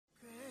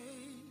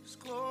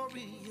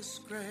Glorious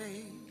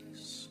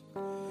grace,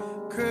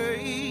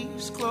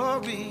 grace,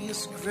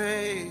 glorious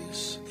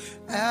grace.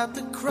 At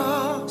the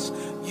cross,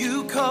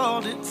 you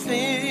called it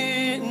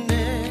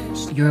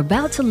finished. You're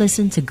about to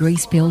listen to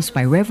Grace Pills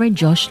by Reverend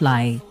Josh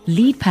Laryea,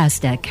 lead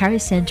pastor at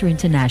Charis Center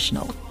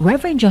International.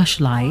 Reverend Josh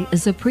Laryea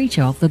is a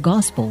preacher of the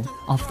gospel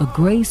of the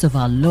grace of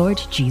our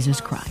Lord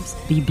Jesus Christ.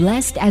 Be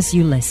blessed as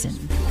you listen.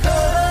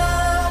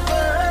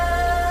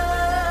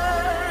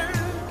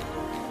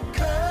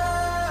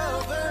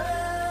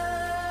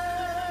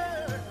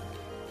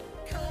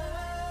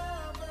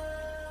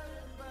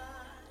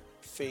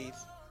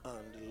 Faith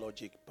and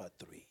Logic, Part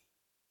 3.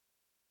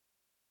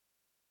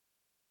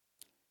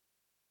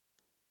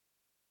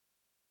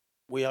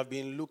 We have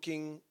been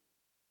looking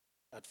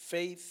at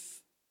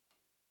faith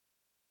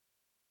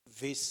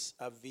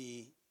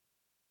vis-a-vis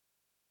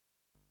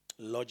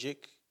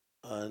logic,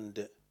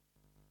 and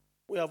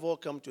we have all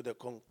come to the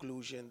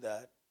conclusion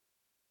that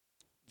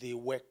they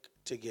work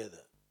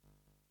together.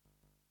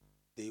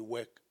 They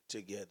work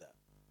together.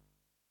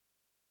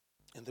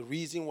 And the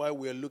reason why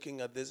we're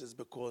looking at this is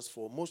because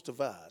for most of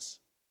us,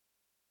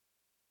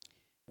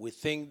 we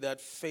think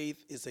that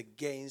faith is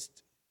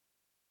against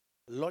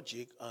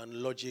logic and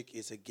logic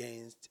is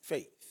against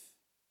faith.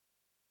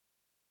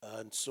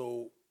 And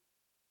so,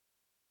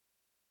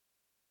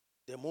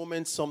 the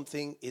moment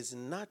something is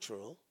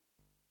natural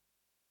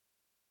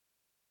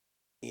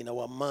in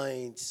our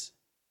minds,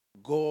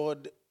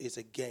 God is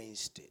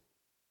against it.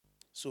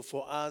 So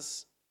for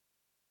us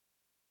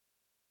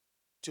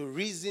to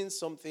reason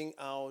something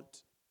out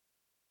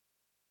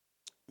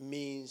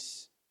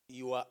means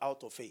you are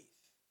out of faith.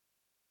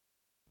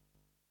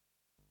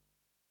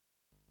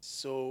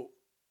 So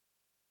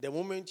the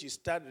moment you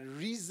start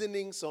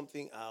reasoning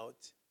something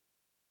out,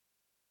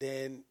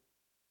 then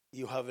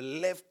you have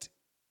left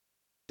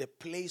the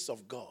place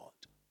of God.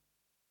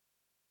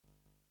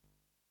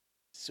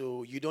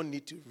 So you don't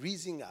need to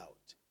reason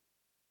out.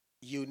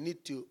 You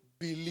need to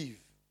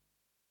believe.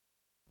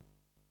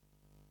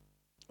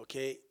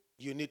 Okay?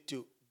 You need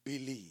to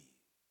believe.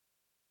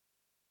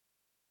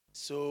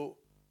 So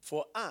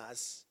for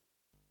us,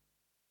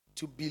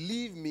 to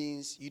believe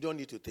means you don't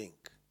need to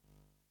think.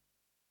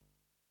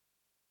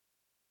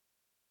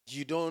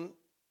 You don't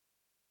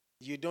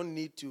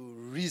need to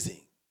reason.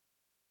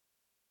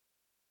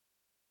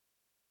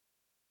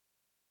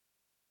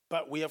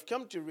 But we have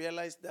come to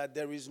realize that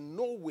there is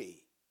no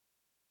way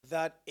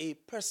that a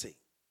person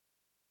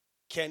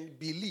can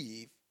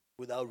believe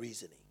without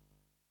reasoning.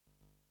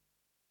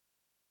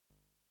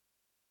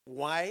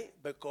 Why?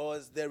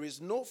 Because there is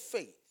no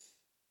faith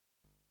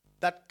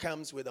that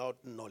comes without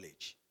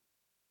knowledge.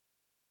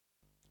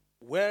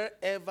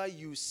 Wherever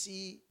you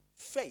see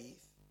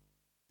faith,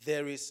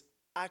 there is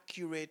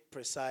accurate,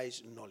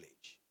 precise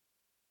knowledge.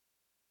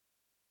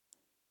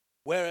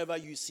 Wherever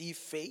you see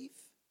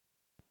faith,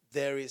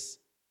 there is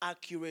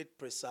accurate,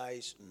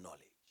 precise knowledge.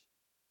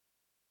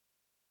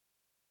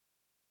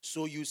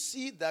 So you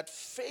see that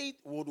faith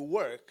would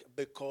work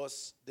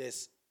because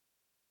there's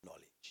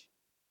knowledge.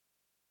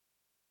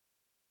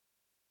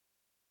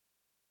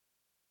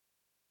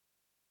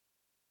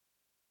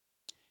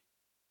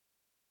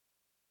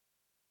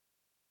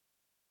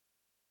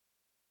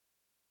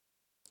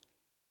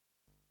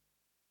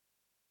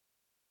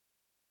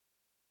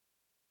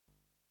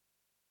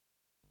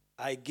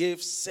 I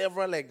gave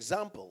several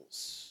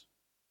examples.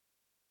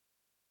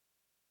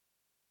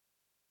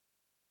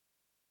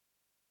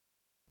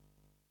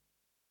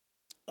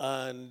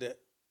 And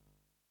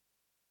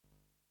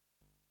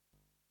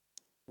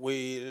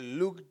we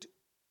looked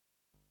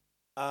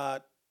at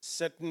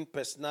certain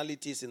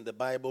personalities in the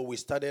Bible. We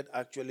started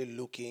actually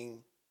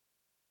looking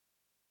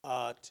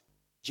at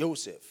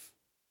Joseph.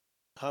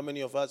 How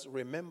many of us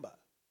remember?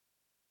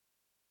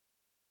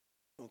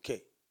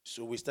 Okay,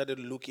 so we started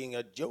looking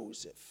at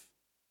Joseph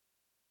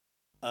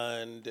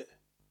and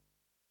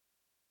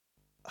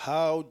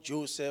how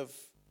Joseph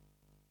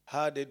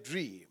had a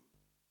dream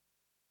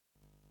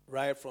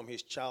right from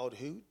his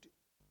childhood,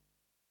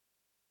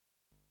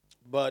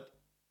 but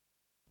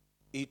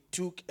it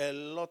took a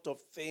lot of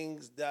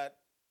things that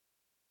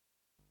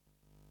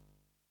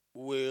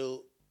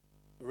will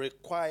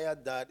require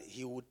that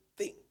he would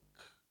think,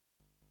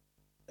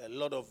 a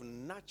lot of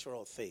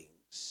natural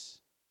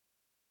things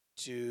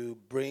to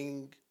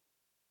bring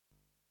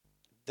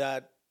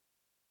that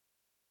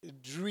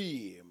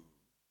dream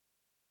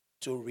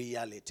to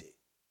reality.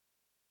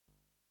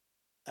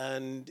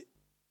 And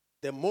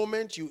the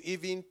moment you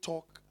even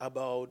talk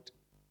about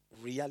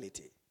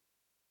reality,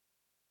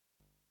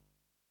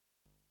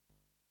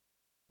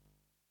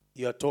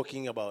 you are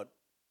talking about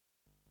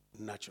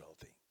natural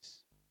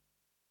things.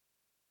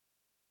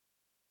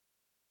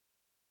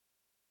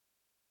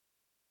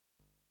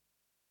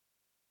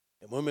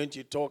 The moment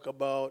you talk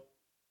about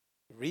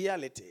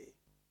reality,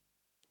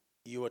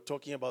 you are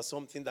talking about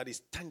something that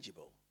is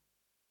tangible,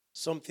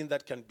 something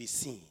that can be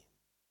seen,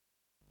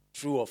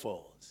 true or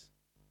false,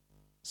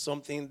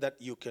 something that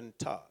you can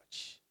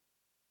touch.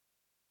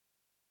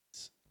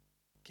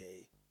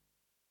 Okay.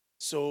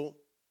 So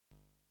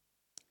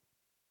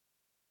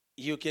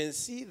you can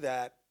see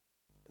that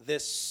the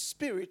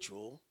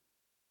spiritual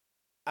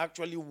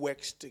actually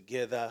works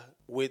together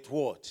with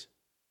what?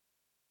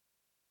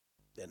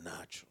 The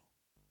natural.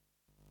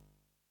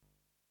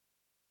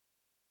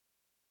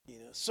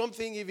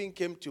 Something even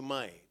came to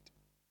mind.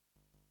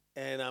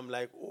 And I'm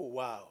like, oh,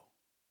 wow.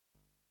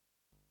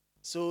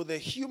 So the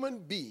human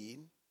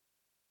being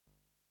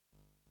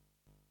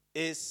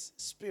is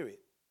spirit.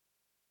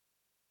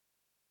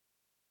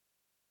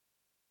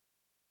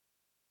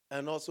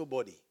 And also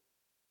body.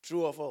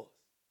 True or false?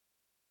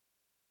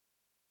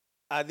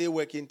 Are they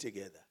working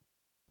together?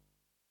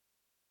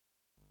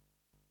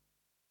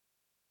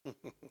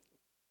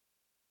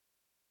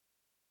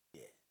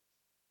 Yeah.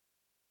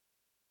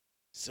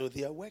 So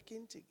they are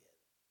working together.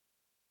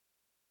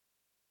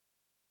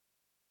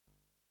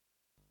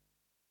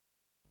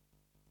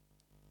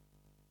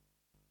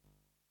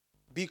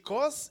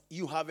 Because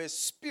you have a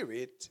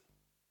spirit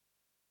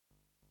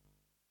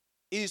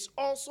is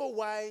also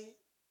why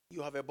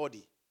you have a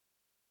body.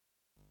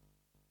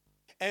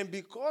 And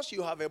because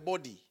you have a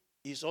body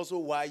is also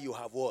why you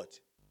have what?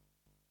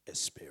 A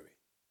spirit.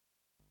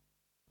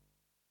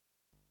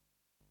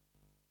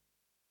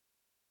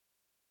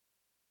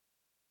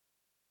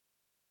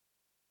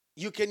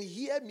 You can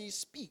hear me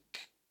speak.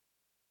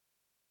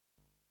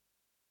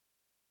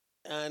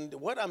 And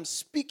what I'm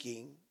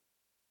speaking,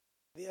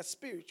 they are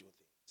spiritual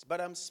things.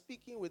 But I'm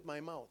speaking with my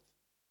mouth.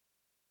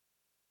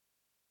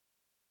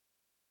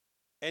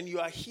 And you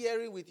are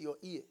hearing with your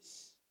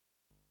ears.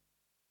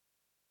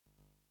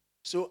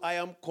 So I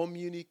am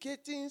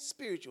communicating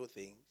spiritual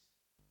things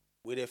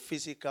with a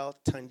physical,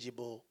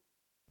 tangible,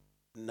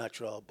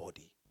 natural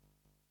body.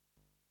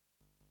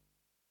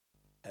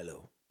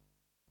 Hello.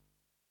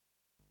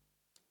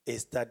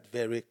 Is that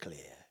very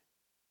clear?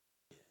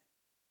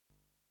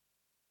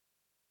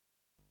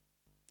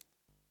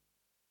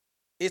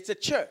 It's a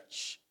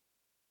church.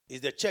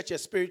 Is the church a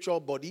spiritual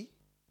body?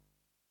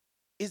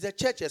 Is the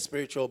church a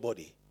spiritual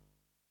body?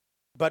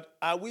 But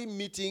are we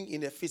meeting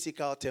in a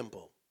physical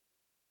temple?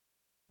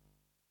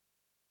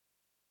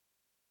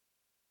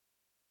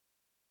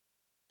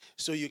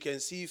 So you can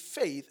see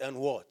faith and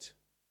what?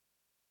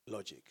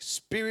 Logic.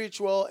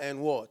 Spiritual and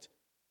what?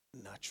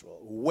 Natural.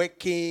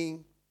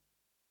 Working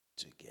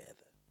together.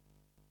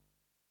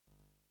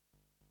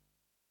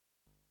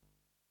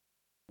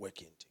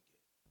 Working together.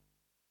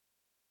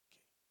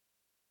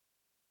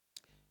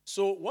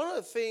 So one of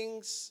the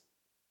things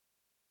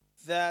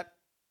that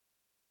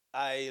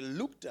I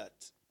looked at,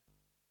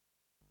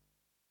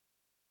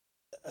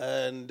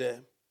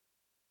 and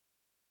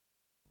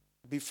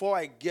before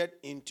I get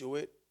into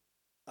it,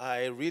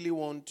 I really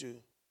want to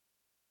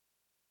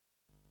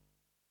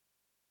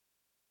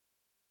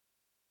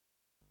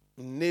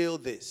nail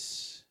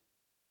this.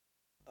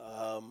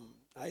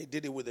 I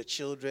did it with the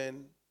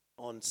children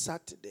on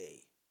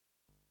Saturday.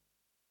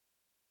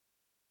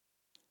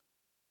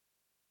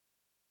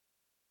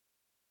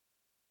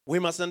 We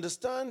must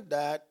understand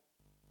that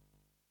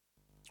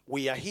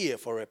we are here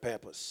for a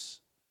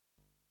purpose.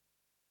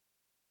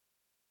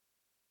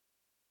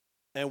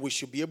 And we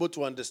should be able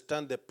to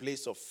understand the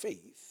place of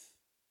faith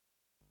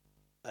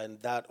and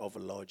that of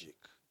logic.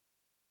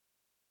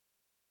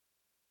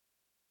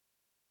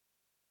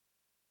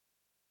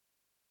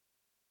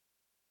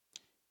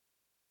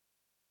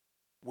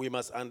 We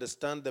must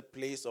understand the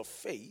place of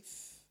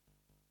faith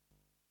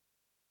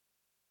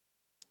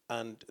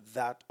and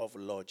that of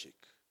logic.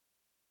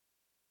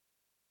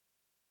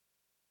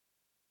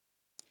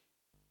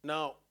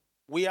 Now,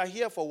 we are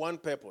here for one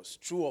purpose,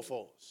 true or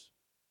false?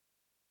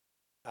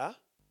 Huh?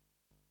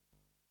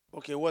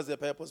 Okay, what's the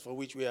purpose for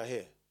which we are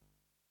here?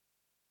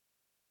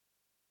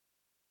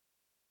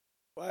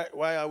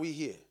 Why are we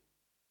here?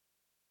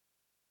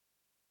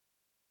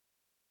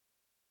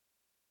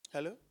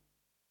 Hello?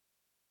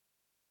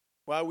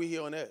 Why are we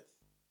here on earth?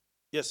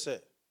 Yes, sir.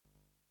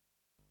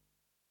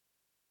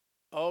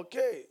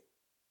 Okay,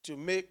 to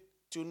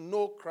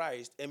know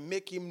Christ and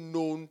make him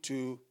known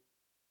to.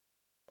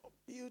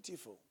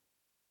 Beautiful.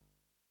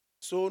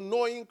 So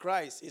knowing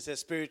Christ is a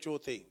spiritual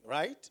thing,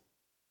 right?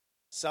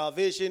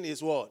 Salvation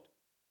is what?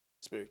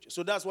 Spiritual.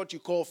 So that's what you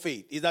call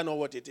faith. Is that not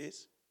what it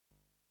is?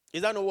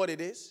 Is that not what it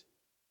is?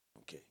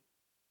 Okay.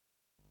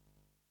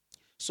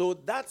 So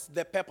that's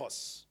the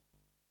purpose.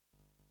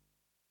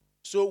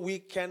 So we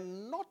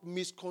cannot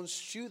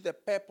misconstrue the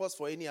purpose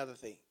for any other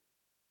thing.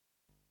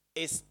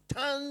 It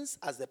stands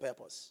as the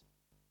purpose.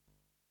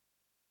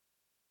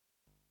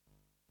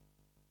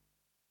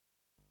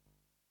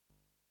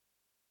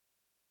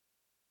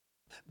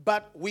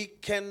 But we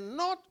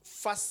cannot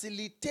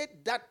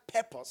facilitate that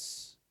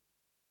purpose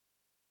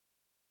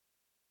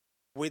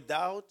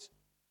without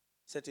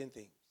certain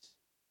things.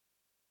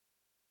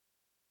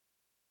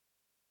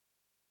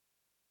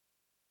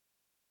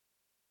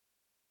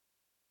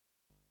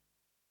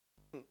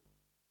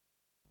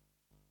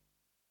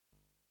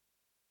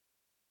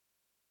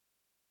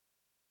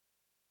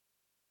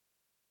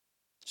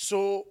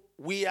 So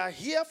we are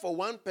here for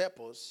one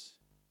purpose,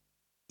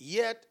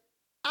 yet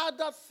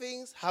other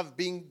things have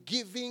been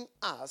given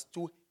us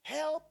to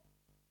help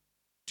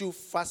to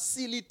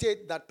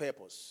facilitate that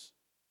purpose.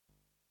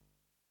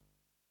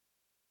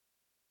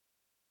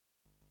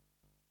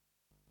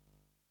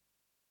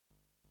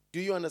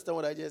 Do you understand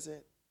what I just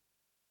said?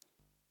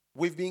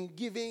 We've been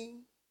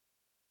giving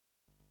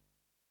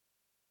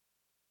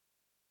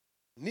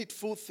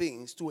needful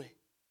things to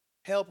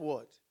help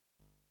what?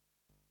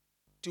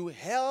 To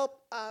help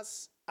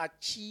us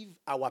achieve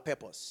our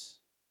purpose.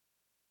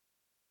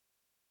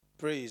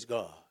 Praise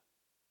God.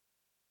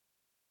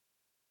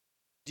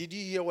 Did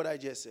you hear what I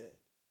just said?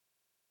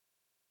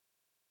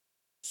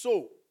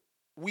 So,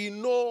 we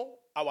know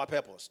our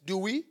purpose. Do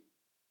we?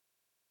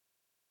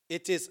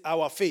 It is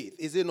our faith,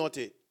 is it not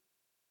it?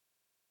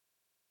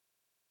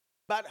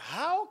 But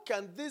how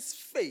can this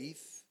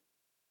faith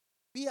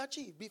be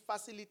achieved, be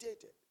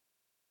facilitated?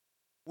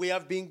 We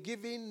have been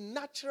given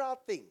natural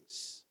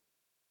things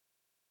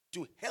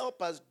to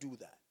help us do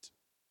that.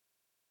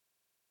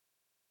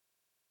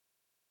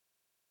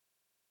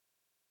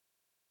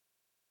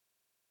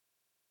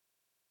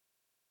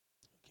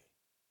 Okay.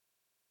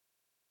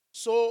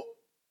 So,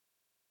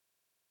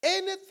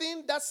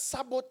 anything that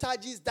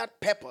sabotages that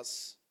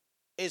purpose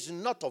is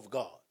not of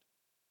God.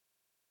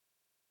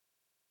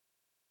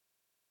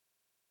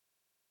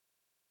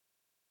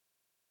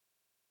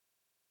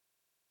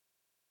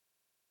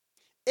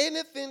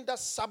 Anything that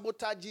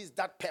sabotages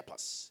that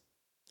purpose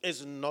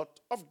is not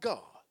of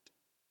God,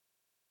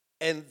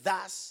 and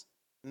thus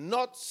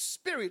not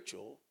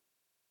spiritual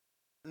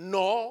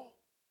nor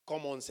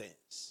common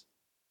sense.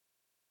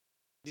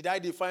 Did I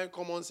define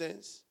common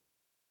sense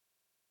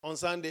on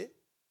Sunday?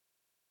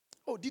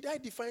 Oh, did I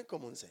define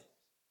common sense?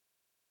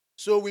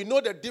 So we know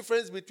the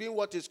difference between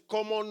what is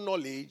common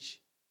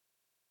knowledge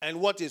and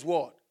what is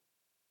what?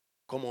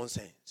 Common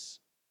sense.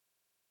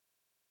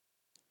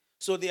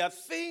 So there are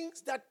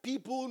things that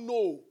people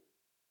know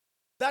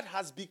that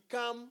has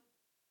become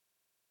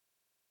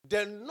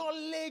the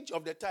knowledge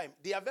of the time.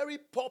 They are very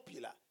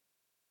popular.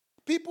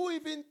 People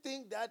even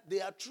think that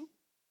they are true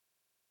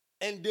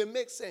and they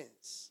make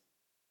sense.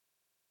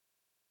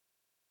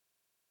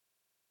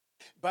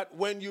 But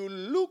when you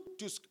look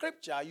to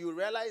scripture, you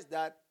realize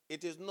that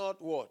it is not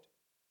what?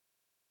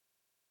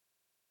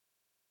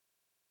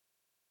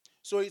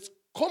 So it's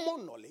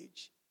common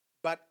knowledge,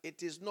 but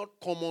it is not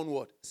common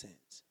what?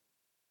 Sense.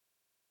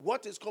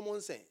 What is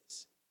common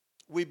sense?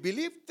 We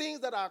believe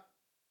things that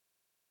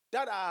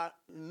are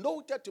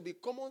noted to be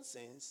common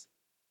sense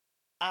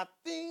are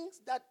things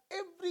that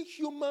every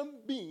human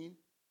being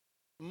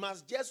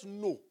must just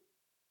know,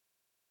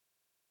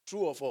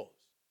 true or false,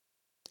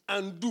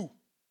 and do.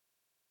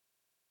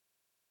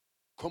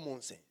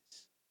 Common sense.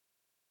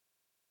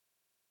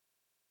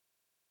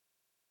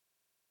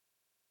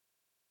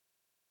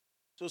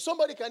 So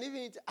somebody can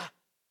even,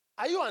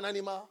 are you an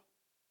animal?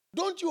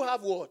 Don't you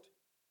have what?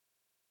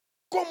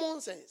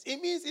 Common sense.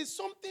 It means it's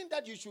something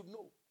that you should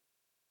know.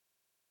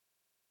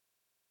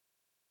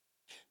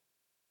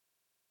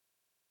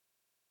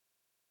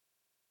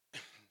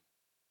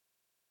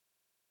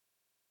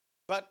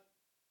 But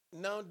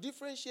now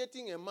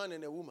differentiating a man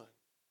and a woman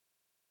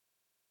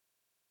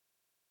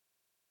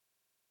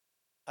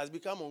has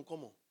become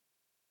uncommon.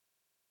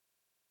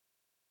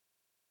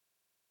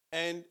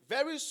 And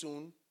very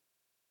soon,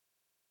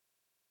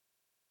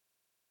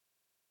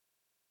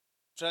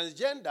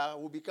 transgender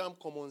will become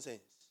common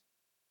sense.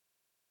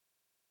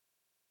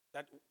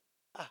 That,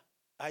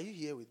 are you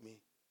here with me?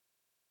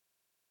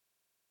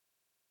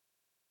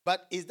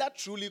 But is that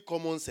truly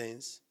common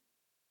sense?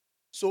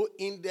 So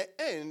in the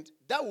end,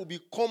 that will be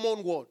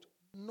common what?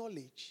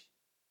 Knowledge.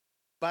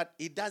 But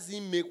it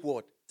doesn't make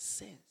what?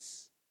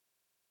 Sense.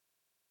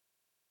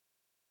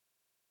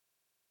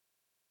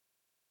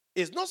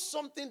 It's not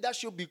something that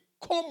should be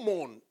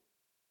common.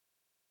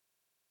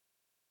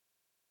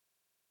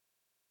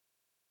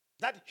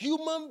 That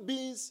human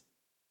beings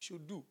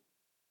should do.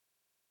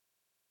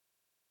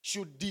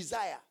 Should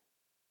desire.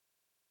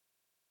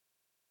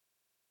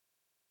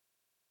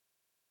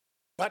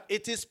 But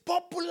it is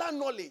popular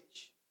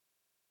knowledge.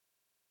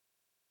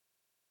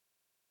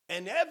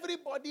 And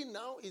everybody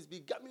now is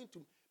beginning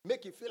to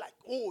make it feel like,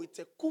 oh, it's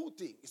a cool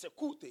thing. It's a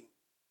cool thing.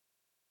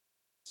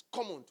 It's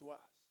common to us.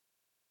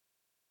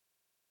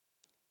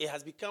 It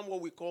has become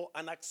what we call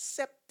an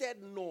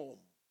accepted norm.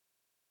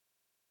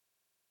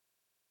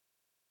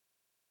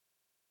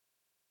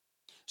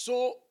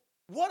 So,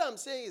 what I'm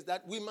saying is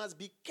that we must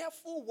be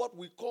careful what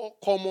we call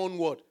common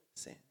what?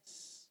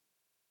 Sense.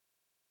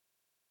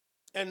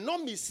 And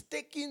not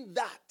mistaking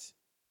that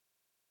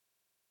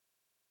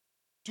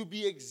to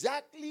be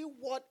exactly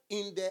what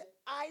in the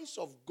eyes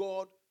of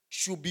God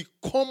should be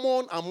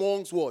common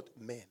amongst what?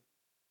 Men.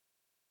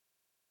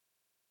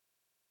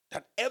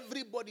 That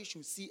everybody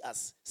should see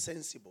as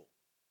sensible.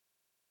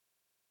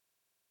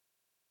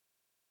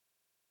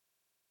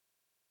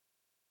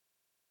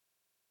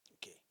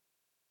 Okay.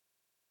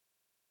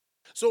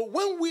 So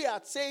when we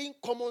are saying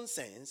common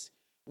sense,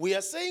 we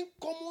are saying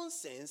common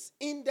sense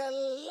in the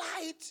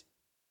light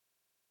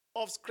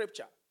of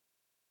Scripture.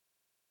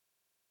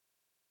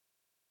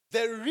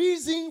 The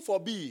reason for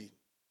being.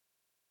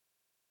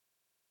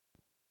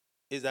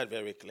 Is that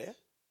very clear?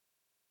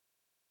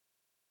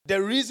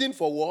 the reason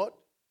for what?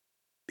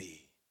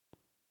 Be.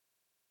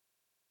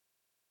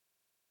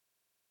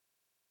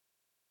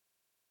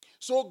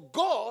 So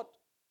God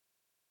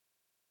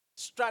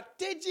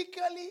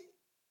strategically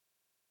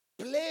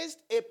placed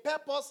a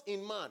purpose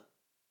in man.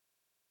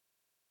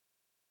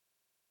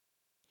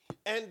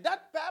 And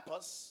that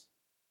purpose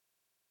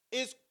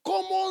is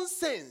common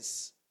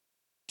sense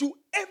to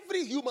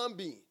every human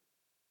being.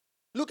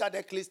 Look at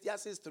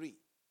Ecclesiastes 3.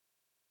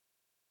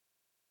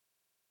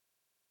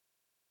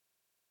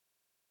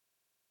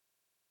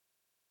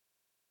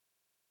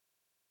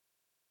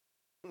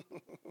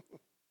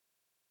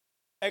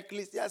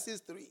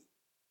 Ecclesiastes 3.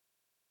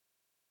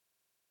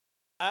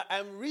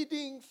 I'm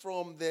reading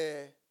from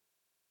the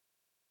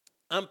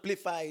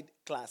Amplified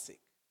Classic.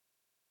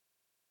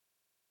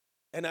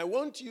 And I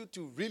want you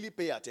to really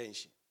pay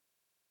attention.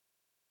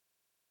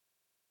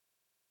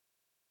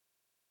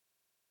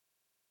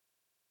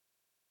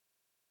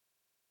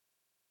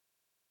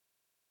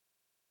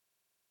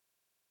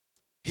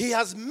 He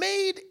has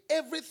made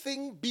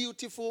everything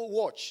beautiful,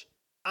 watch,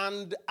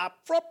 and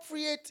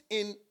appropriate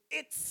in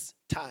its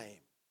time.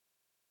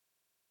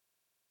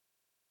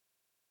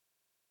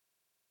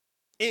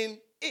 In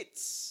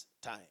its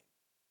time.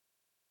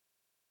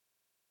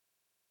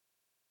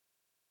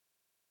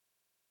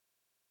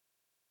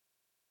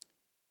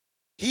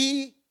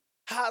 He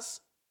has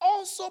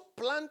also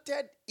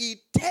planted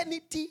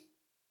eternity,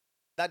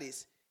 that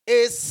is,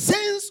 a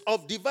sense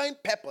of divine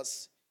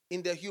purpose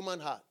in the human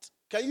heart.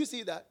 Can you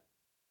see that?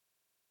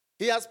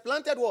 He has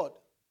planted what?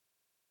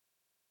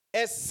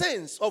 A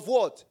sense of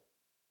what?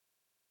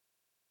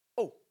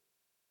 Oh,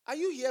 are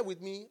you here with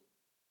me?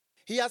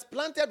 He has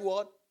planted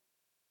what?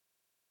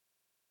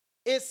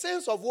 A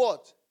sense of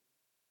what?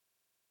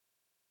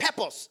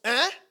 Purpose.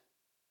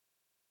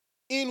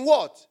 In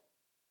what?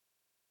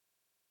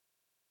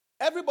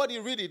 Everybody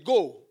read it.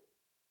 Go.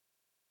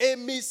 A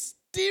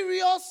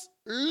mysterious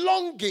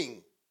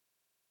longing.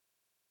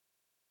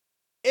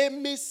 A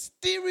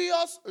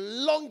mysterious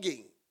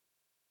longing.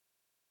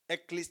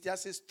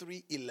 Ecclesiastes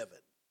 3:11.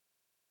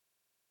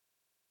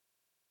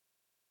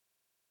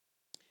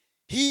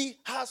 He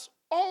has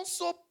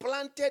also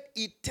planted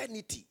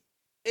eternity,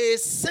 a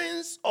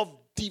sense of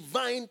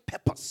divine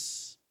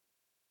purpose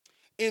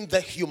in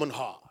the human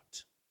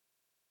heart.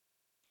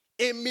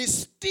 A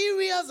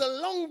mysterious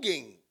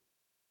longing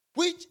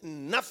which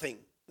nothing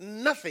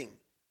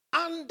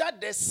under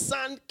the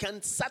sun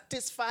can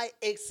satisfy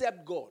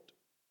except God.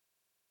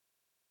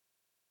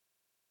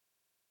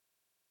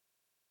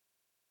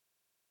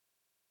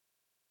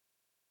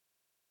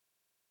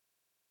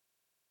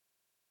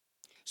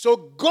 So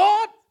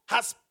God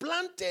has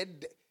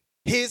planted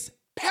his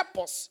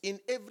purpose in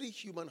every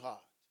human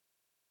heart.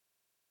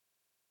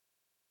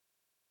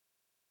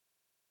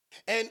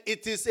 And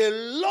it is a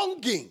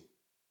longing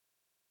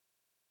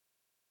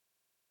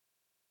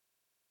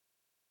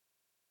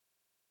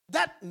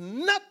that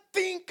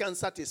nothing can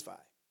satisfy.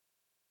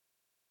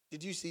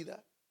 Did you see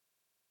that?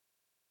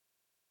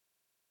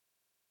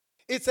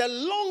 It's a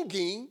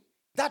longing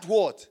that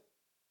what?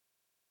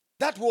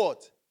 That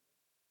what?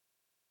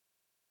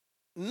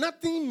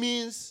 Nothing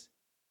means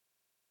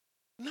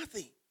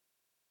nothing.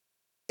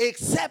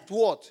 Except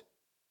what?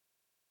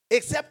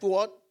 Except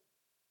what?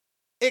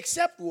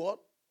 Except what?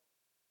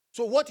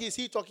 So what is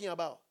he talking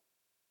about?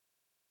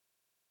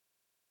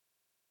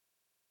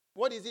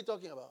 What is he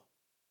talking about?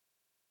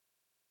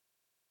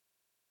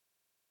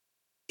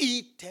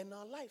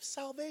 Eternal life,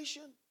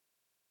 salvation.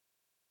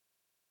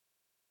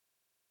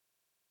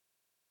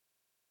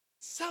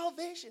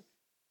 Salvation.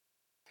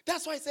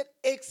 That's why I said,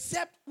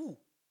 except who?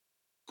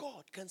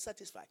 God can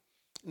satisfy.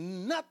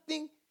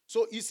 Nothing.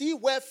 So you see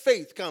where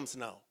faith comes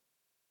now.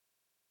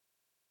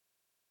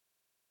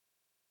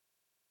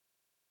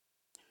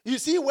 You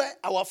see where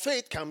our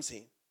faith comes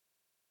in.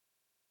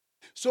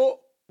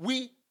 So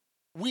we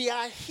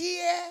are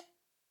here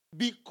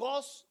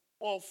because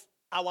of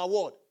our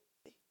word.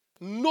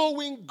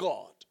 Knowing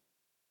God.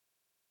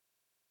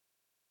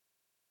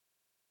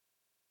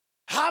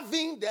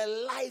 Having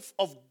the life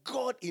of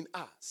God in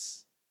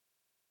us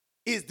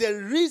is the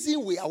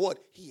reason we are what?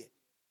 Here.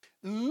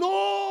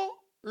 No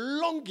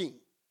longing,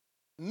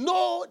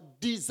 no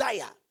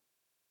desire,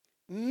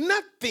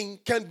 nothing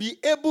can be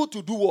able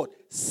to do what?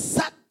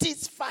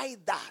 Satisfy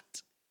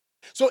that.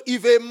 So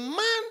if a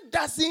man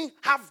doesn't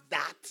have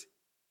that,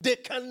 they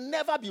can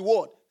never be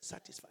what?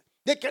 Satisfied.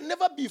 They can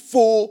never be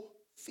fulfilled.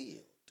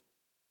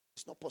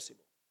 It's not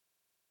possible.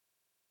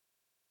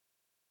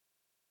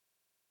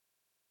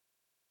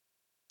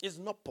 It's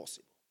not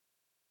possible.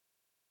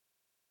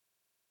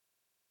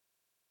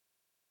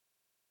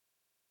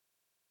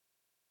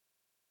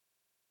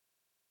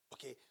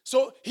 Okay,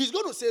 so he's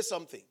going to say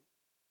something.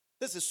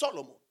 This is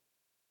Solomon.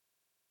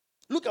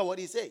 Look at what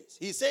he says.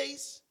 He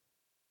says,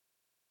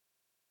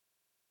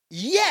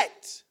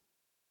 yet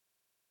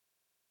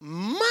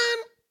man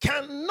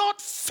cannot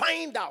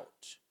find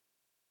out,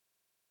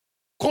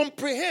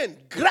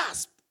 comprehend,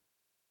 grasp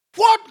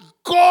what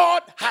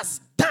God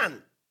has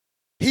done,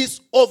 his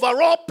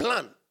overall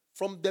plan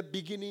from the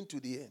beginning to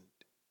the end.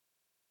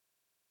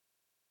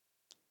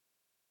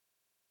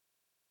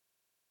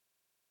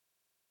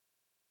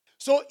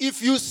 So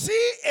if you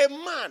see a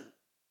man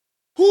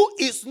who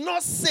is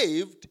not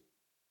saved,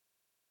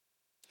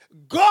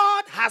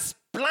 God has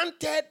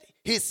planted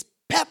his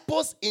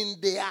purpose in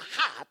their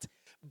heart,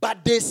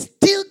 but they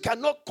still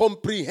cannot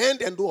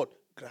comprehend and what?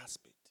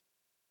 Grasp it.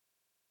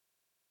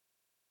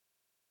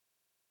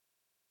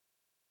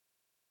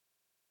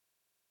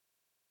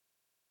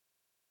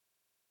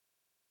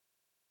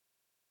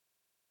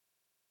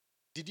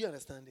 Did you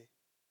understand it?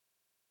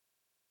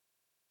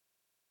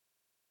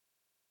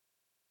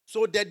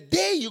 So the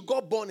day you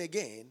got born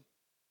again,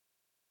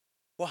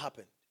 what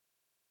happened?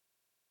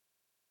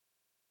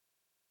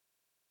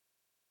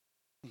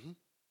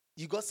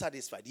 You got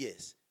satisfied,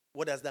 yes.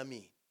 What does that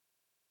mean?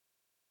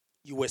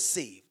 You were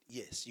saved,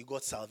 yes. You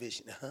got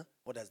salvation.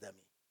 What does that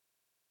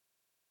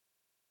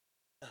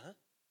mean?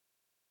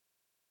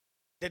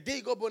 The day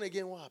you got born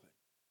again, what happened?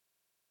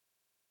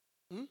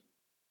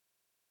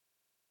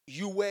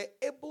 You were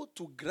able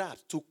to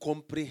grasp, to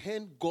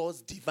comprehend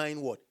God's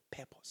divine what?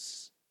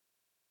 Purpose.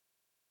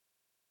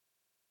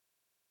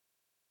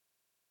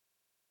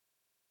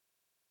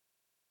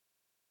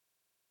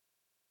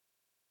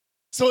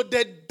 So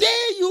the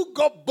day you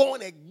got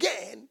born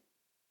again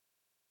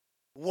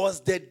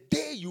was the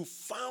day you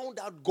found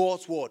out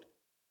God's word,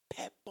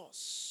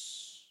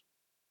 purpose.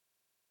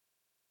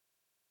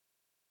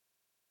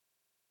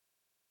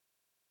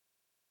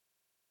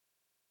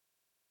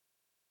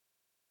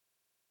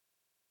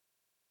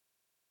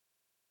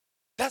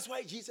 That's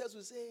why Jesus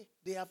will say,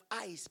 they have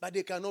eyes, but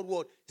they cannot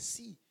what?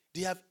 See.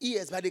 They have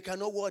ears, but they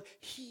cannot what?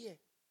 Hear.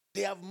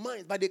 They have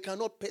minds, but they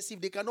cannot perceive.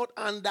 They cannot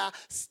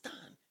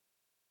understand.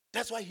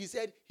 That's why he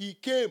said he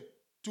came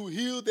to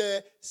heal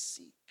the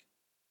sick.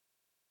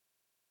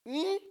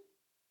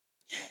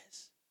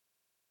 Yes.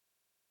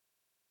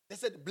 They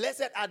said,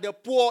 blessed are the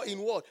poor in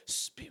what?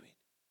 Spirit.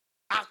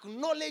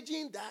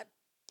 Acknowledging that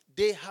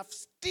they have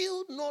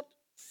still not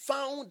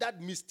found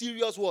that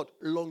mysterious word,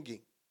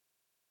 longing.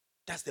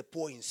 That's the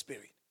poor in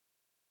spirit.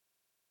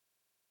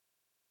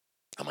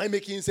 Am I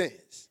making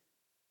sense?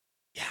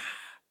 Yeah.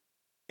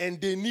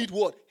 And they need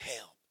what?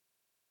 Help.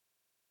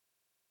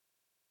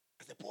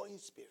 That's the poor in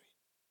spirit.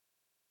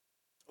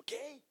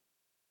 Okay?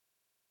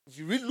 If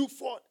you read Luke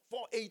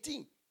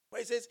 4:18,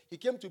 where it says he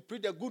came to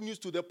preach the good news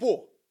to the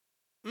poor.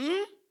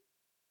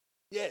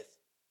 Yes.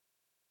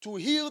 To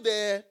heal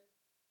the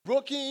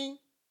broken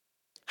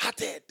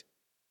hearted.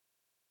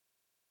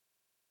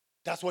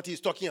 That's what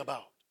he's talking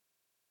about.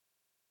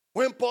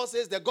 When Paul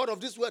says the God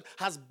of this world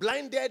has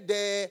blinded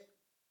their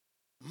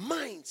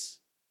minds,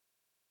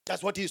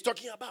 that's what he's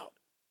talking about.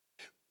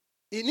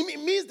 It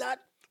means that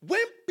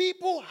when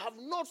people have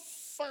not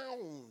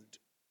found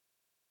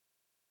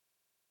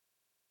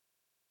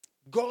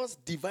God's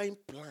divine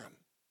plan,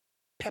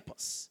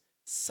 purpose,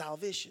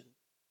 salvation,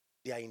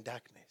 they are in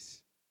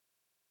darkness.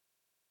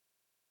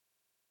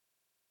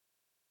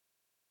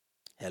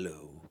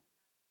 Hello.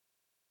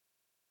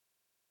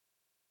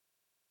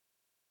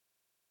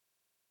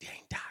 They are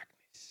in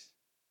darkness.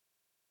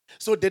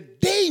 So the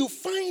day you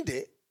find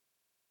it,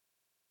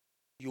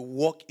 you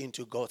walk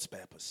into God's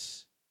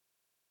purpose.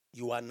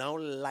 You are now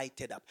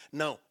lighted up.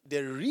 Now,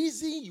 the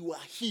reason you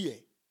are here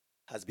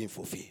has been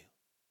fulfilled.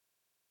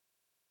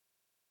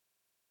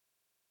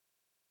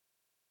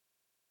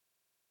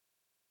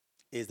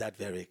 Is that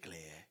very clear?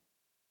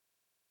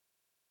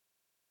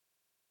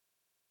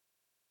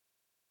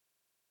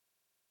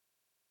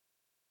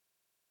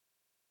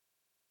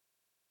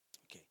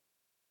 Okay.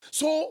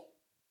 So,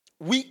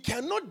 we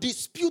cannot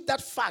dispute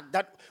that fact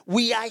that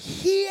we are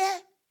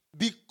here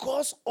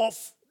because of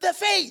the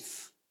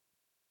faith.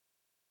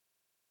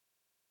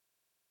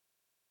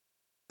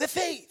 The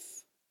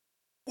faith.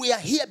 We are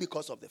here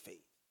because of the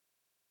faith.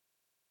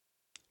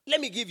 Let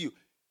me give you,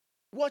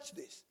 watch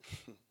this.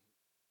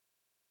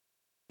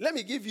 Let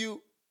me give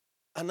you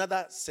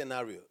another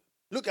scenario.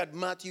 Look at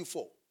Matthew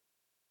 4,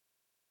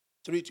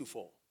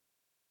 3-4.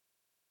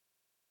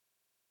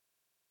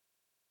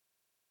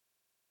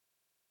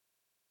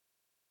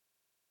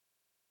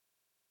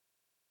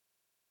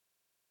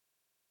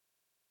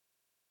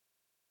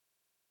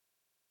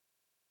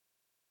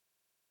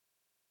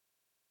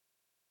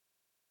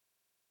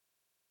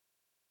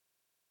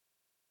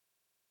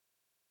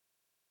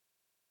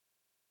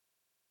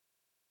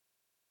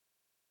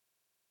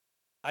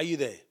 Are you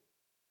there?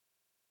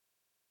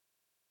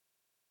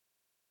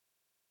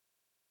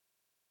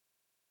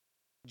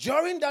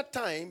 During that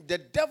time, the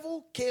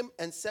devil came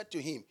and said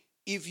to him,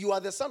 if you are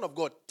the Son of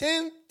God,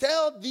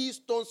 tell these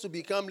stones to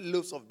become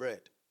loaves of bread.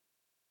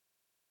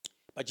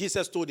 But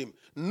Jesus told him,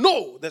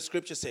 no, the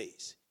scripture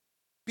says,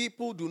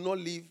 people do not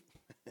live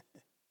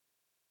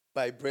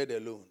by bread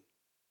alone.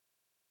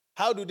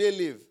 How do they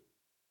live?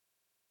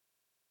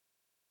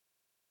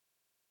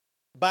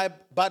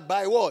 But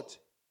by what?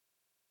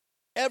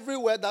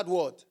 Everywhere that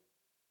what?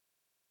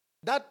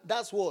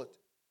 That's what?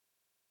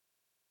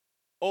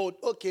 Oh,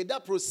 okay,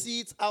 that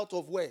proceeds out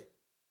of where?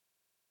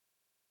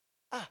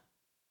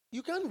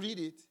 You can't read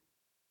it.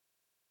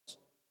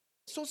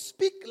 So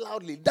speak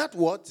loudly. That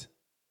what?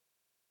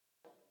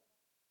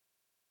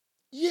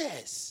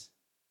 Yes.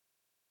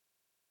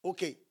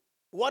 Okay.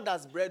 What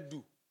does bread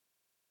do?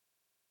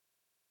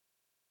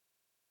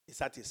 It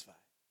satisfies.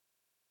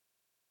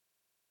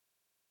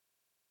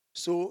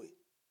 So,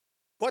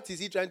 what is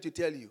he trying to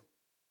tell you?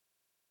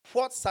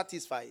 What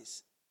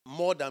satisfies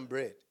more than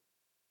bread?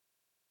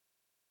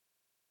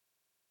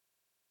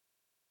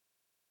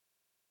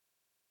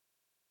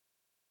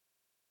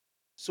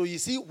 So you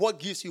see, what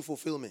gives you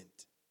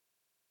fulfillment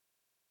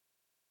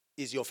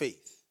is your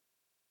faith.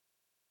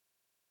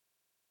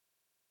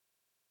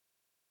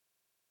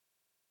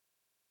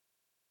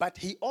 But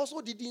he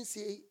also didn't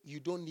say you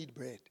don't need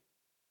bread.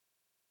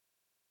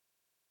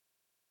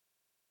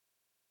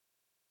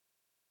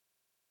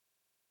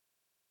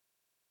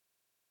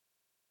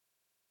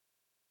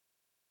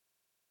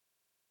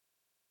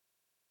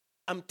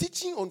 I'm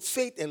teaching on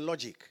faith and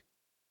logic.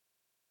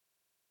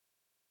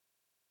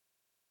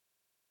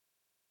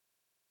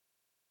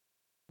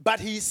 But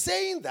he's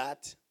saying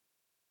that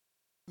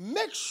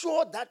make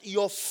sure that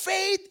your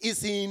faith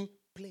is in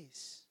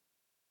place.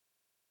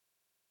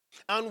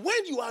 And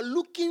when you are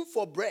looking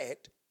for bread,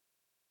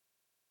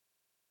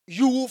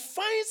 you will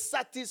find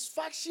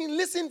satisfaction,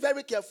 listen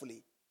very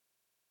carefully,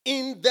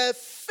 in the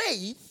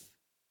faith.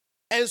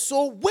 And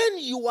so when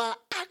you are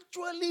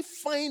actually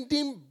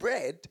finding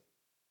bread,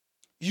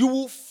 you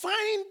will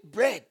find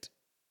bread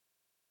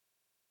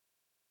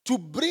to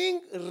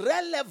bring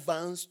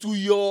relevance to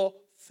your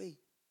faith.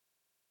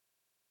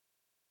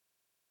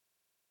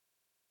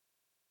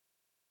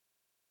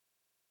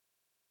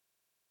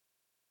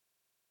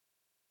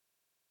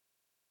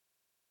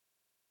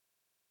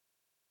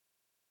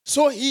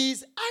 So he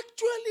is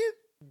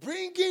actually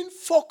bringing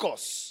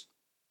focus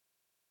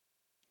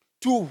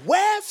to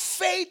where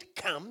faith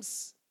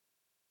comes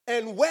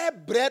and where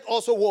bread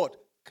also what?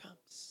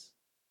 Comes.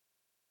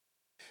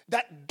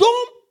 That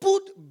don't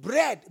put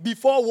bread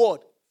before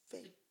what?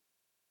 Faith.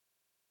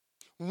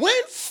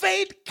 When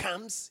faith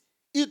comes,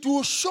 it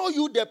will show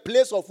you the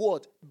place of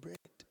what? Bread.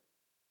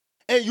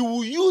 And you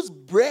will use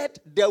bread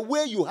the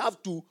way you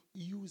have to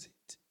use it.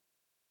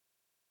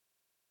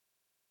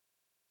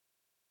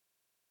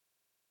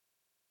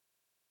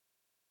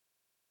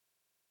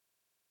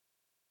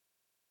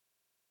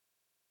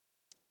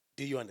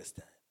 Do you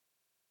understand?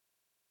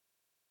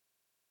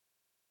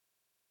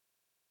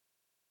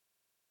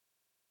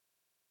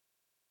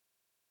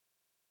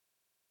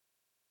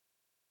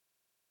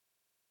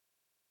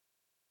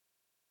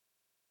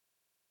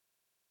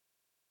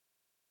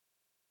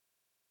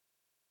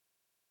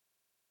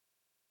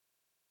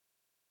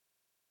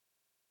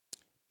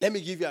 Let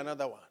me give you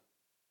another one.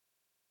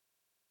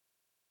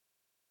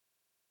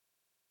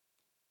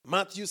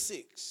 Matthew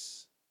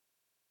 6,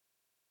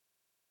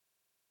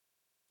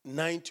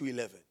 9 to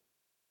 11.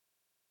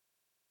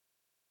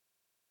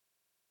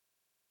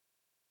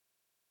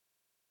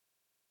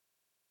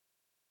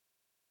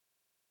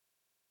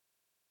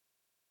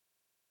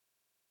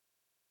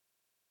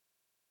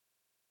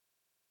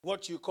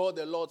 What you call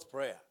the Lord's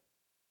Prayer.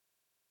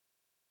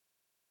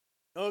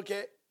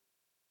 Okay?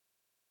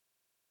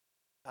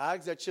 I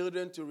asked the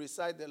children to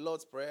recite the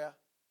Lord's Prayer.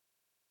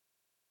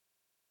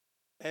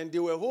 And they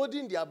were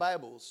holding their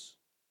Bibles,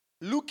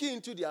 looking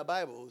into their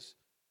Bibles,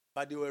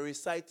 but they were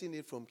reciting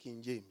it from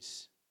King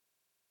James.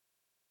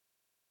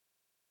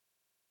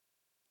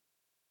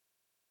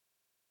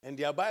 And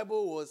their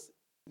Bible was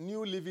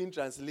New Living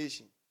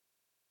Translation.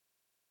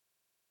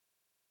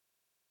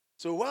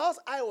 So whilst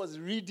I was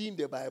reading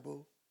the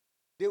Bible,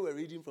 they were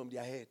reading from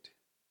their head.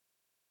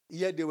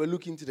 Yet they were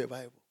looking to the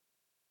Bible.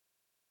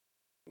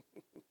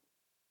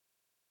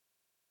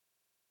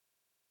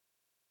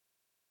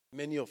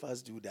 Many of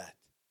us do that.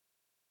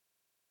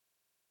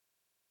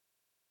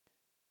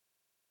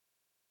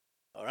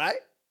 All right?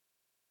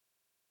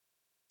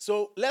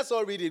 So let's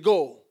all read it.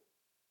 Go.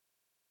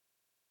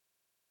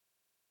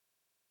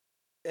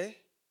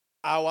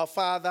 Our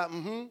Father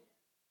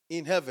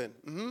in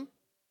heaven.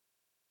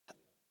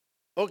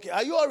 Okay,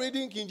 are you all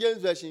reading King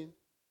James Version?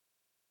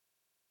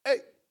 Hey,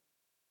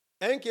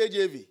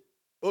 NKJV.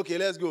 Okay,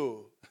 let's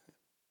go.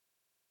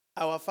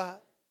 Our Father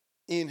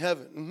in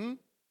heaven.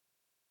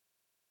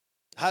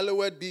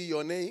 Hallowed be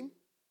your name.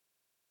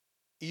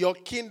 Your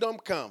kingdom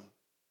come.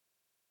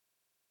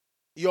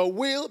 Your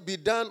will be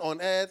done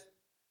on earth.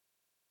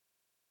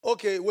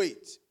 Okay,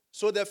 wait.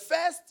 So the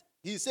first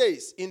he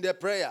says in the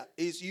prayer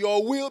is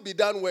your will be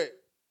done where?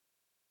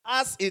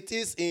 As it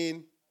is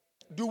in.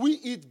 Do we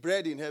eat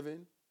bread in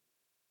heaven?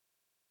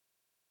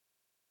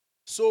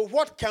 So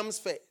what comes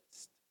first?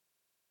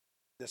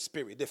 The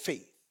spirit, the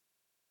faith.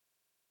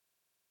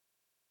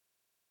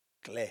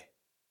 Clear.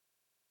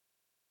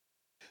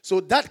 So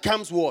that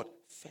comes what?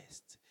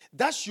 First.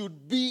 That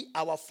should be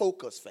our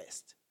focus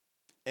first.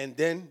 And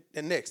then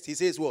the next, he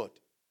says what?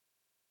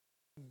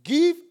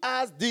 Give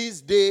us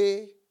this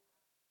day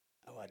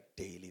our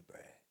daily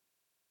bread.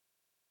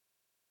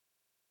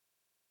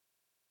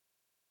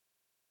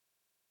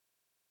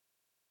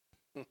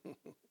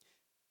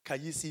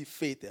 Can you see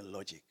faith and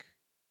logic?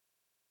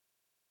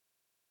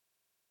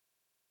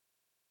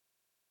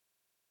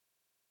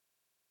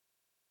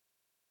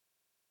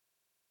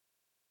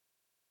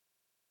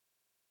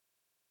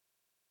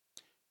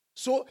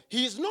 So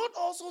he's not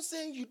also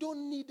saying you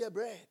don't need the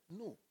bread.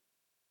 No.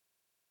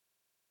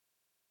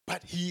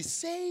 But he's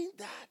saying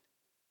that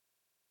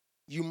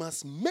you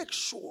must make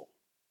sure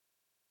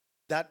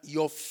that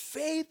your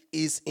faith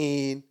is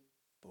in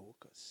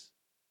focus.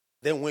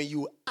 Then when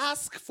you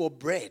ask for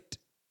bread,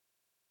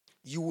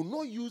 you will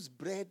not use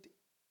bread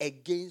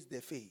against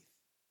the faith.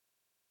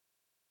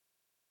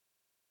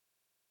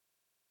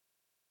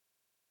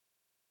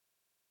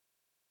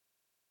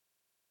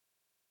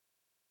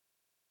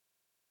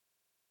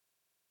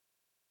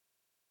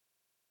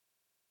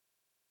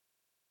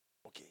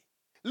 Okay.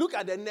 Look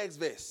at the next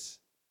verse.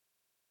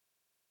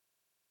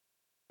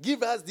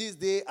 Give us this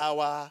day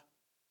our...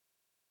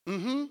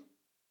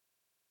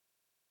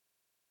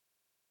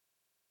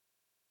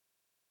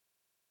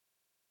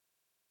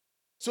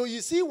 So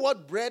you see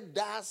what bread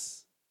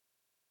does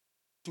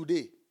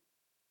today.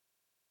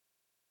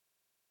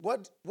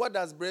 What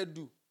does bread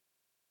do?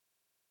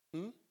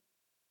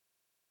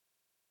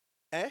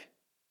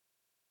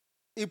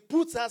 It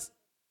puts us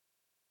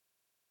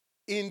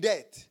in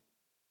debt.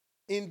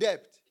 In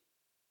debt.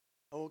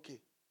 Okay.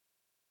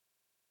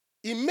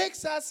 It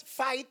makes us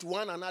fight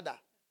one another.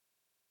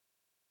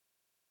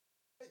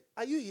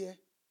 Are you here?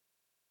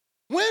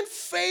 When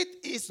faith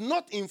is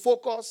not in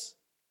focus,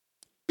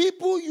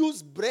 people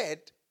use bread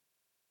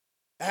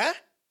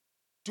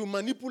to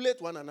manipulate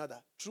one another.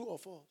 True or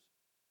false?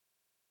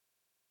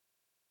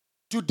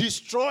 To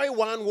destroy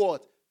one word.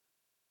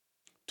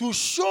 To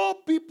show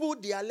people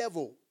their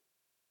level.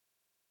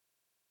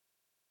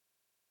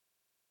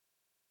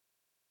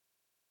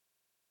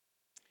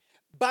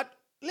 But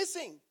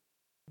listen,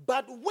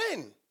 but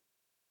when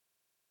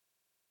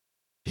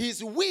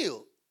his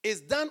will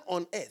is done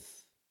on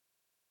earth,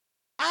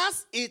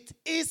 as it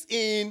is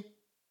in,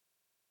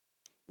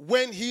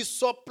 when he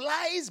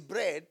supplies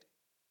bread,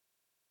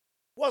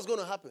 what's going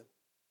to happen?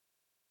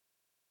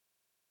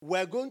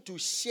 We're going to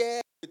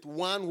share with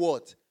one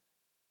word.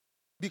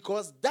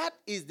 Because that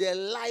is the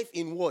life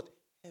in what?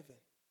 Heaven.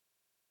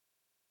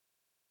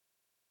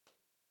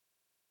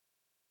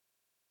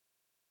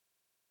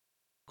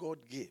 God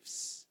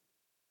gives.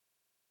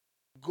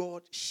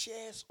 God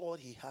shares all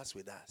he has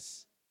with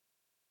us.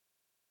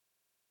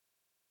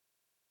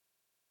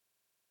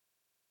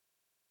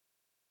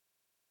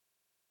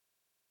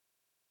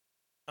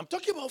 I'm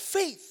talking about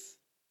faith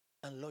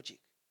and logic.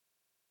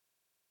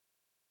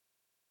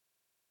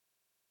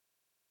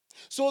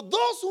 So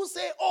those who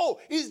say, oh,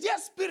 it's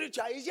just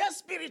spiritual.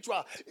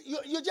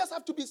 You just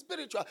have to be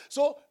spiritual.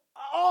 So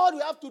all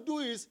we have to do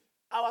is,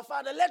 our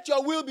Father, let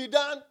your will be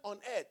done on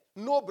earth.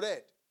 No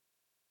bread.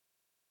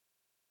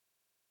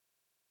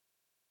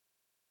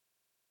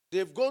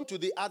 They've gone to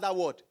the other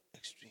word,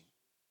 extreme.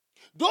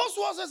 Those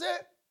who also say,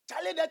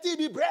 Charlie, let it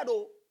be bread.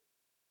 Oh.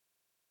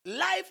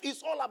 Life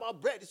is all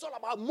about bread. It's all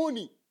about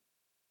money.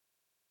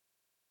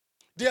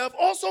 They have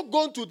also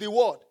gone to the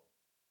word.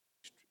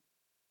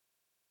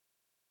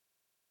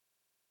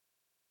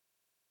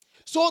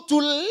 So to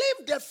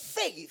live the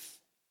faith,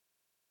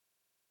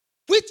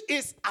 which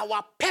is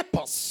our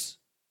purpose,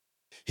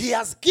 he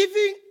has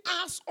given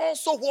us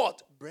also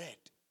what? Bread.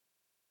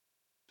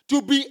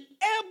 To be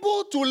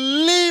able to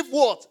live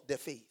what? The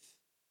faith.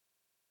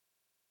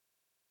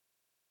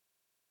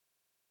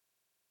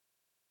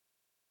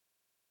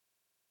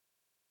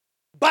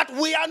 But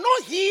we are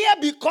not here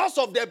because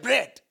of the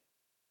bread.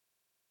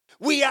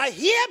 We are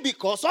here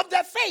because of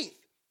the faith.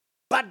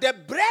 But the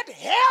bread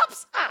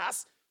helps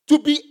us to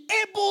be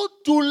able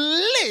to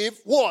live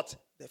what?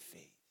 The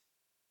faith.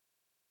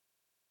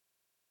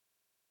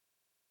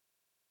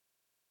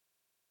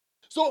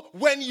 So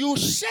when you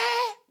share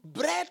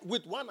bread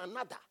with one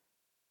another,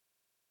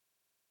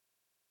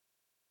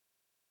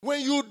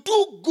 when you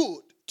do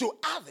good to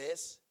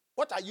others,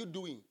 what are you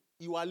doing?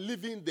 You are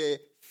living the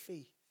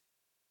faith.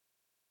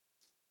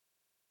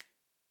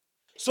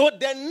 So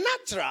the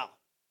natural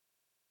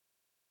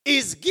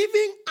is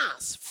giving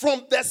us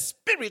from the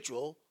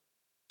spiritual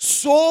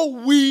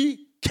so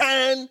we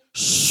can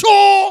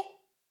show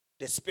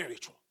the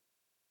spiritual.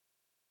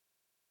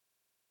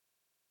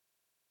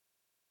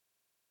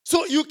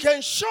 So you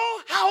can show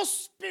how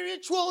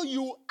spiritual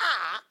you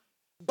are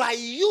by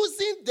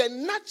using the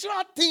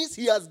natural things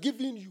he has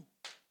given you.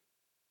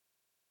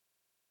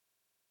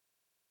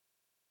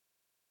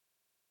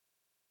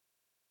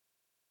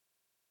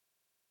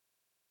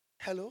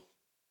 Hello?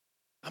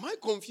 Am I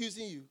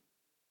confusing you?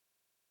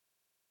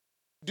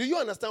 Do you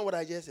understand what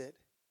I just said?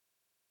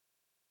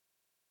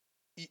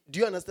 Do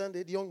you understand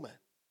it, young man?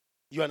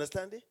 You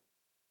understand it?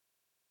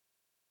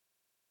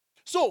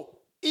 So,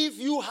 if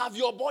you have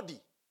your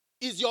body,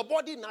 is your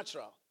body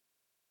natural?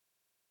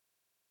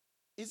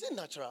 Is it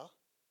natural?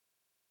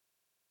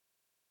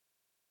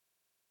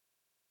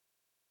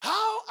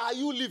 How are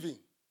you living?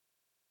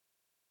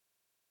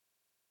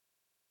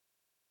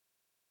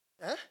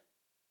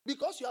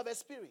 Because you have a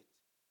spirit.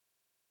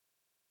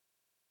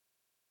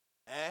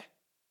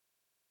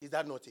 Is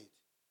that not it?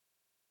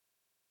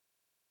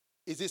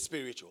 Is it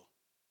spiritual?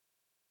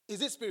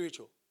 Is it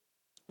spiritual?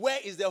 Where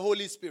is the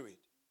Holy Spirit?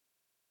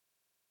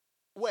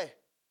 Where?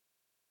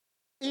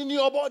 In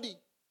your body.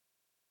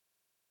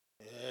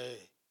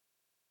 Hey.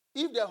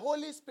 If the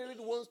Holy Spirit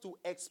wants to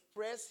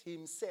express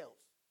himself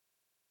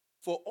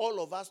for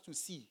all of us to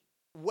see,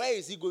 where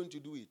is he going to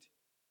do it?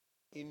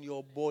 In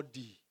your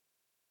body.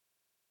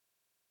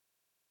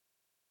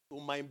 So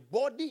my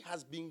body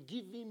has been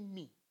given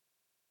me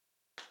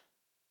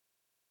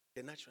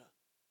the natural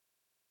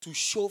to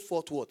show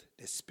forth what?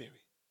 The Spirit.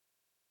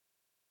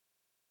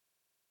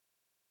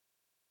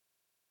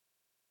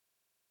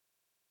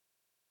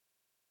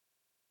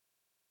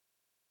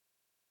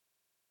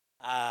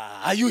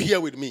 Are you here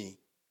with me?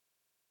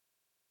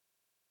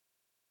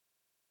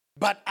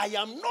 But I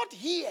am not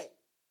here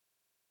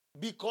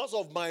because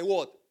of my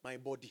what? My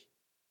body.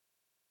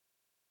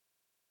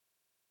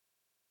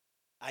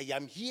 I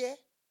am here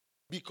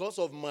because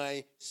of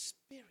my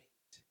spirit.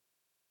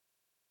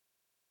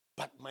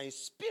 But my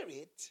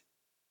spirit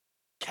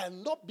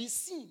cannot be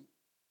seen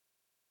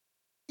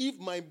if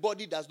my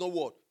body does not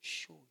what?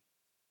 Show it.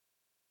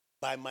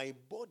 By my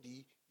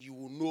body, you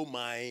will know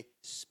my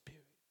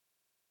spirit.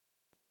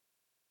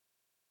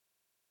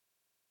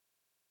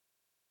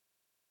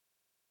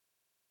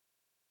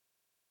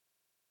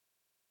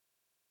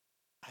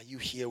 Are you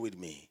here with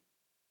me?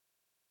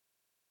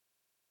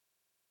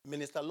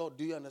 Minister Lord,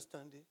 do you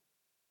understand it?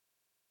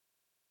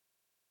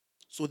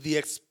 So the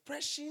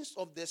expressions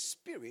of the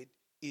Spirit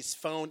is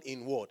found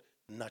in what?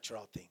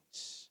 Natural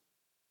things.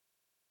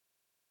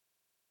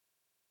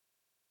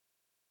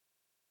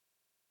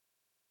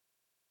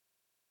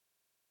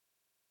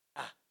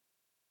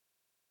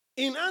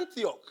 In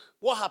Antioch,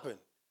 what happened?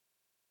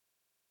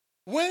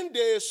 When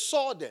they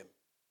saw them,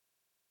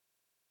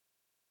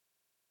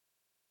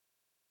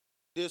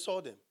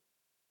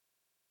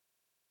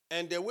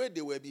 and the way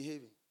they were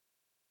behaving,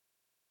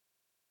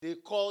 they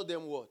called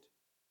them what?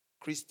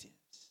 Christians.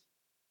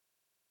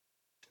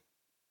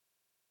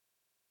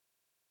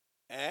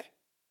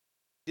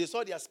 They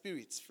saw their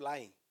spirits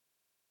flying.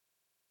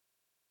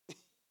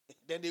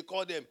 Then they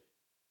called them,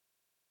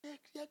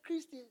 they're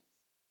Christians.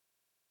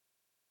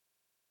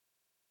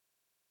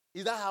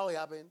 Is that how it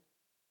happened?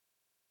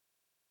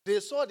 They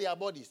saw their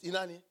bodies.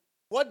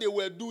 What they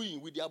were doing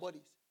with their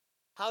bodies.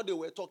 How they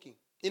were talking.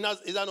 Is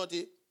that not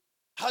it?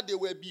 How they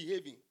were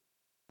behaving.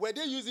 Were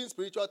they using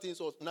spiritual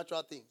things or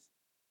natural things?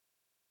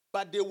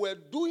 But they were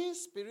doing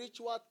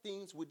spiritual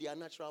things with their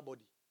natural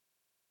body.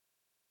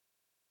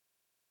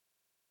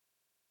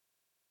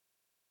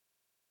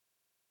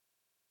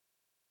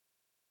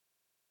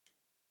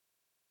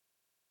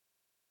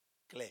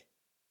 Clear.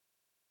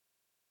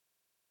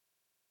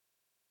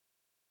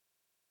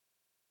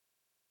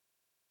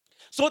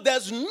 So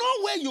there's no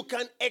way you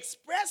can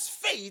express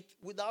faith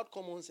without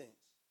common sense.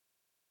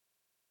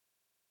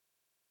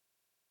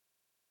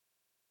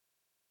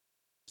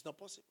 It's not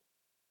possible.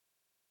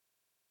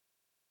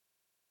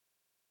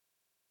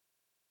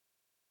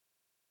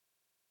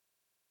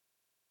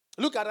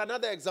 Look at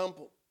another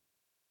example.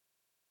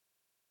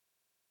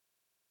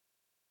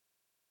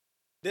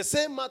 The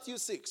same Matthew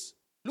 6.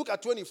 Look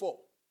at 24.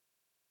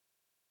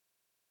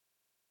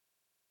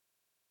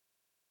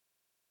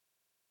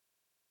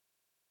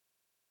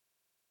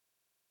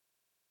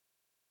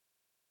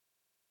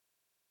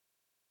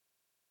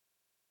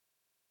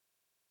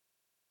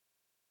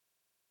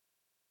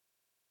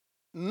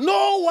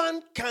 No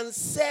one can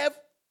serve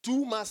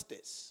two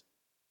masters.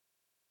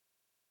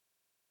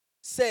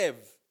 Serve.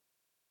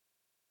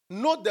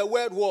 Not the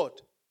word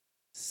what?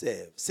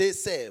 Serve. Say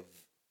serve.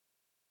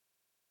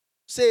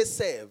 Say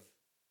serve.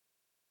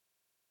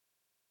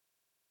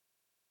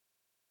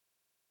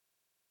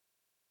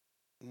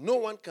 No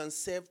one can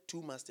serve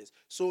two masters.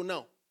 So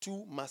now,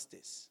 two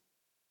masters.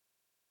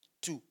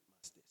 Two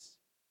masters.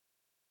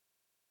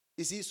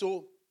 You see,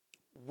 so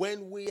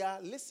when we are,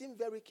 listen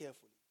very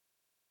carefully,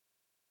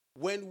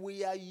 when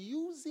we are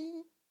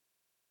using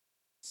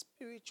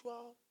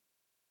spiritual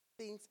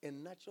things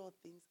and natural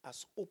things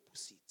as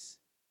opposites,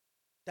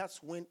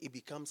 that's when it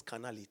becomes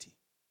carnality.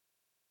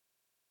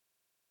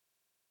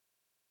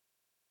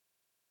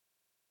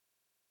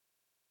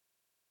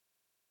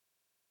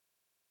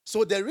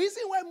 So the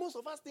reason why most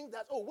of us think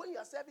that, when you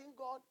are serving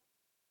God,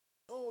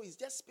 it's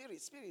just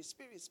spirit,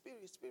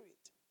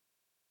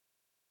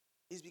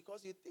 is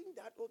because you think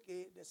that,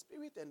 the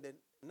spirit and the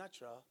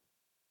natural,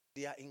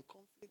 they are in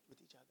conflict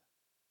with each other.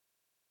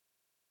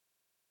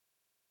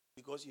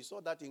 Because you saw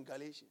that in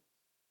Galatians,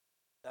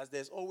 that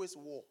there's always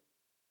war.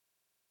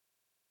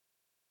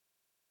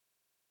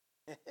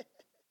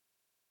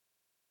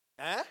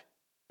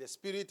 The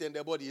spirit and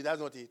the body, that's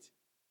not it.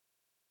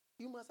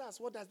 You must ask,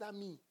 what does that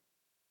mean?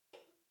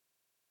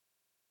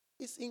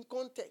 It's in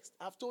context.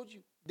 I've told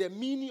you. The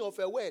meaning of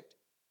a word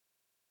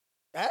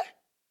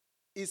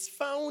is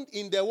found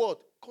in the word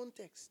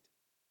context.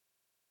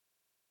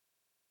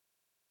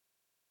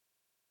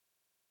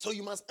 So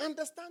you must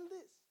understand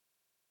this.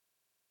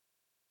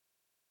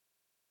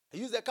 I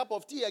use the cup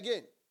of tea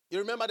again. You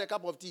remember the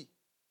cup of tea?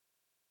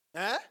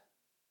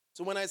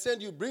 So when I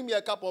send you, bring me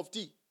a cup of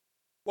tea,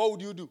 what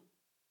would you do?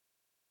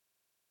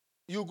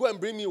 You go and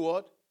bring me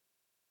what?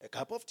 A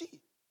cup of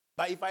tea.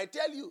 But if I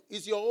tell you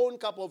it's your own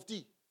cup of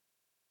tea,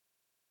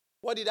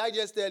 what did I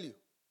just tell you?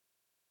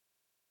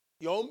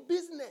 Your own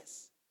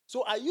business.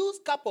 So I use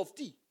cup of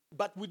tea,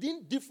 but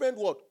within different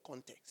what?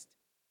 Context.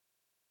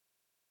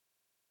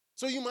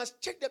 So you must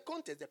check the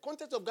context. The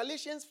context of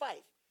Galatians 5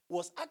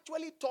 was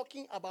actually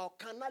talking about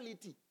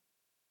carnality.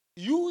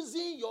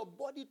 Using your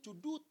body to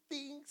do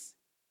things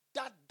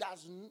that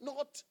does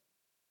not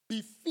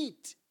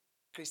befit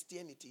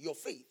Christianity, your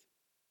faith.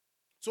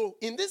 So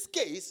in this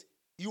case,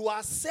 you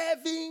are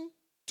serving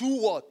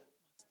to what?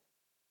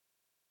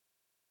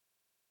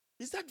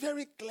 Is that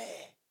very clear?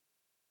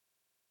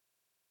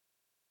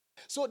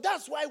 So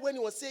that's why when he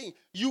was saying,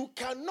 you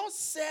cannot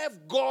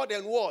serve God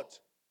and what?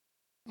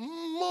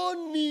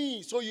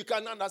 Money. So you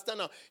can understand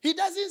now. He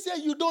doesn't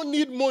say you don't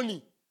need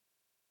money.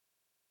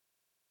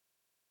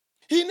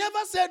 He never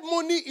said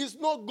money is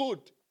not good.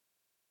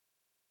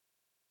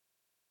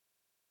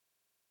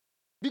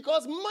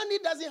 Because money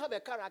doesn't have a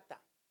character.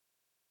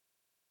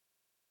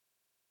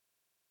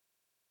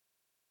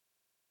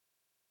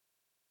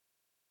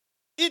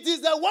 It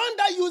is the one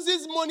that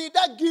uses money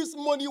that gives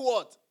money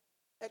what?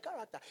 A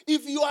character.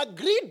 If you are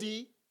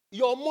greedy,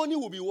 your money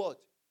will be what?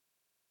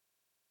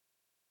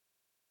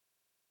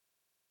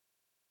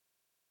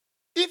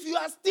 If you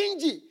are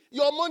stingy,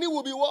 your money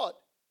will be what?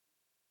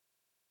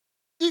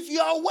 If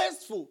you are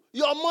wasteful,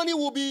 your money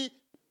will be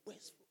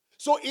wasteful.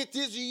 So it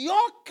is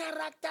your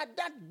character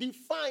that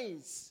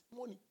defines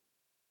money.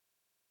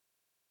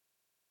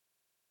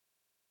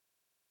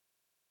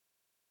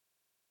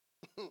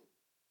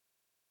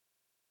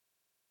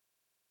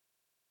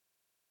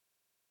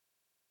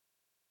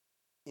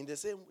 In the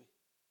same way,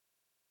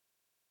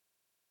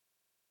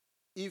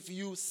 if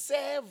you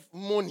serve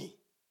money,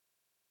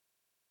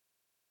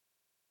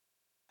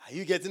 are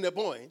you getting the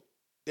point?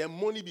 Then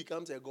money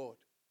becomes a god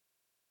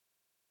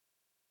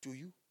to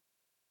you.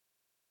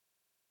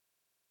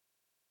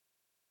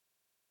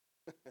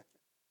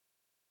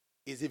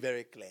 Is it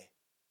very clear?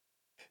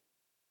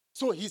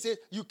 So he says,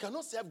 you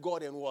cannot serve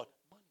God and what?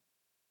 Money.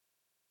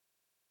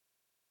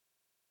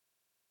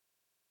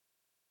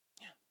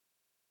 Yeah.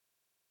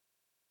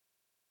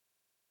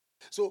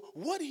 So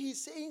what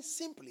he's saying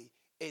simply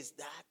is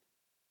that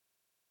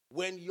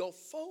when your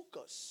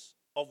focus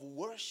of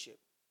worship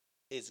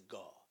is God,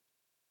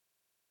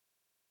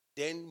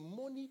 then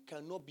money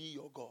cannot be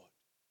your God.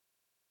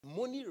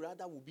 Money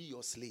rather will be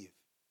your slave.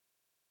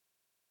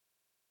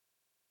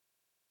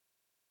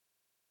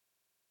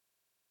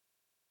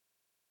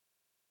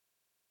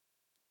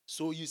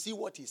 So you see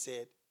what he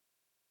said?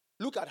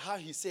 Look at how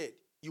he said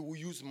you will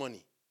use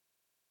money.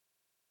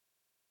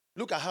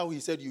 Look at how he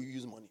said you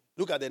use money.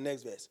 Look at the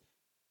next verse.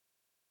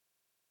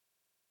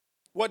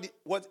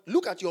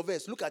 Look at your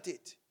verse. Look at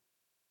it.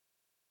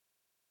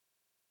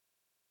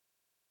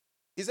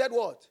 He said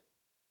what?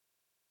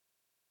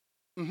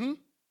 Mm-hmm.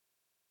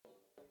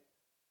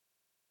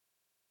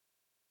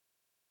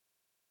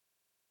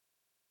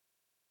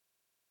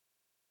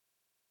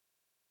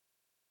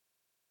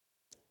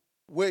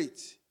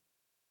 Wait.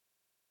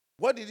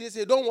 What did he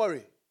say? Don't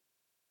worry.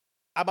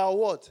 About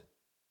what?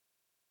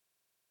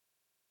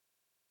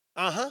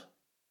 Uh-huh.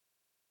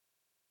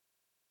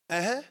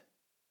 Uh-huh.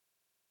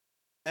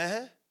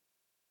 Uh-huh.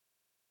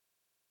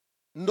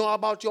 Know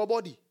about your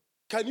body.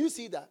 Can you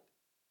see that?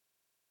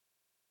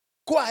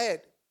 Go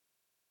ahead.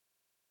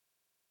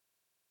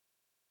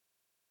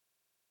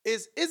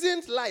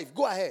 Isn't life?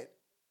 Go ahead.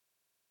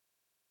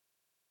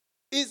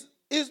 Is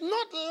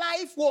not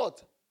life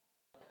what?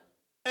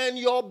 And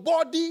your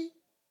body.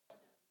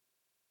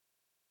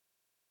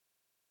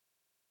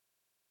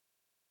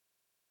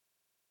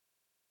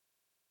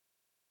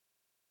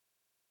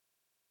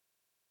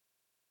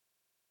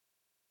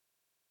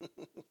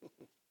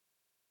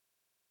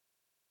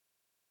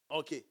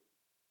 Okay.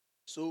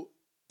 So,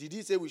 did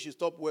he say we should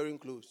stop wearing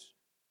clothes?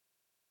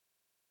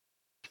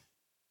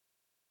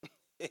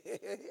 He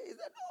said,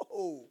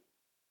 no.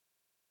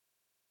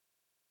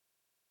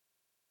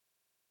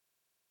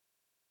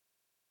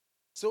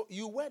 So,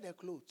 you wear the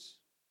clothes.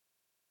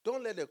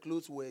 Don't let the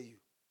clothes wear you.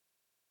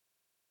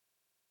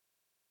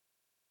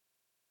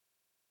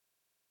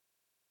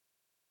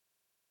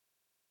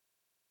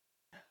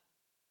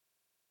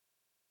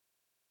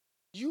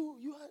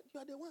 You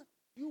are the one.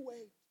 You wear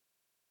it.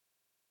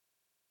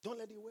 Don't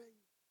let it wear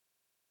you.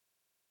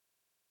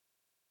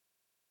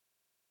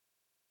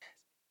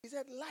 He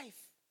said life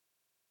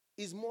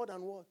is more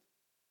than what?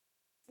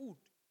 Food.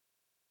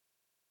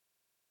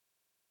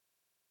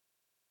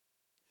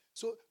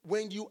 So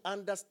when you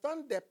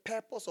understand the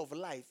purpose of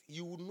life,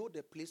 you will know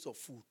the place of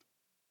food.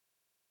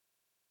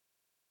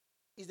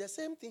 It's the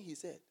same thing he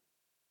said.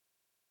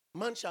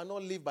 Man shall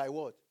not live by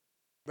what?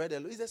 Bread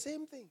alone. It's the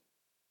same thing.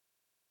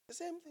 The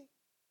same thing.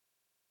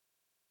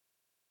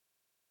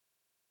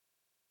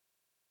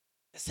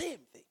 The same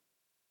thing.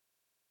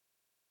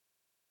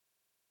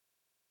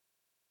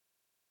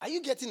 Are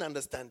you getting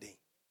understanding?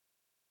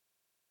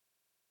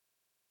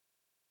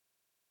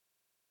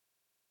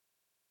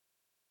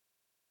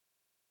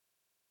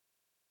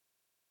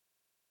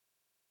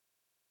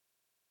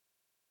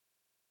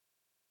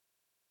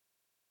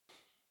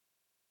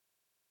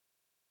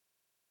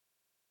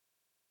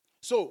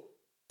 So,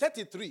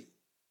 33.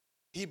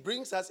 He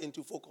brings us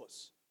into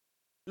focus.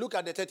 Look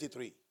at the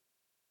 33.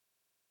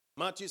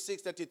 Matthew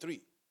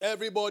 6:33.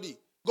 Everybody,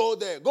 go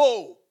there.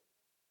 Go.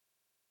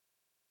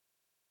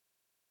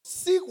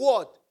 Seek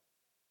what?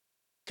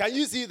 Can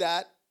you see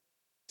that?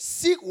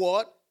 Seek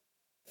what?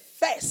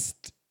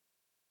 First.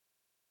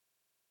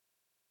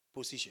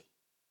 Position.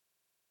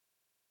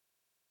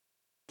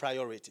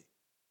 Priority.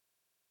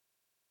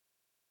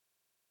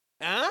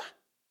 Huh?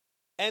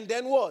 And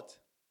then what?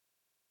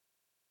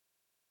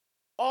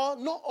 Or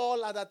not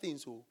all other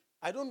things. So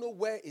I don't know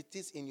where it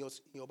is in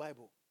your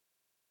Bible.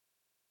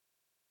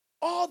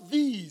 All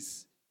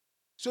these.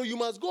 So you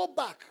must go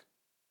back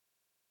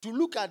to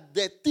look at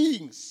the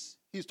things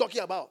he's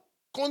talking about.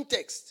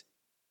 Context.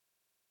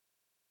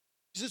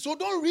 You see, so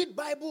don't read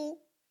Bible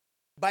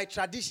by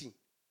tradition.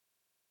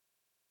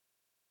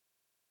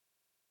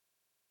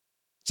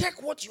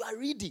 Check what you are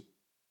reading.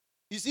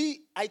 You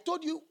see, I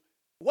told you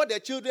what the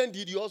children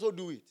did, you also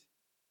do it.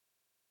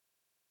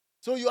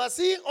 So you are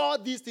seeing all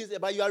these things,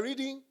 but you are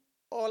reading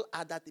all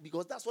other things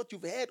because that's what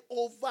you've heard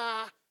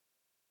over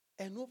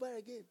and over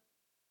again.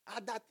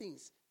 Other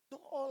things.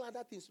 Not all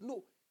other things.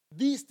 No,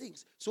 these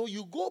things. So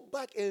you go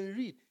back and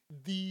read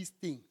these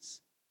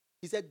things.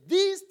 He said,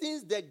 these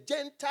things the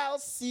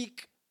Gentiles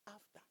seek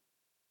after.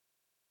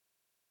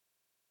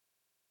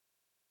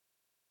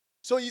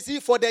 So you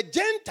see, for the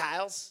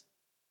Gentiles,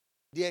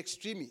 the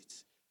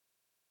extremists,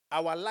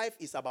 our life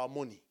is about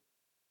money.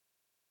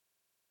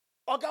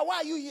 Okay, why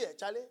are you here,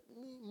 Charlie?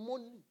 Me,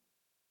 money.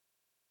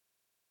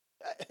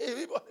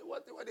 Everybody,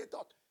 what they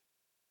talk?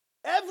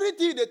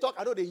 Everything they talk,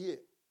 I know they hear.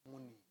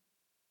 Money.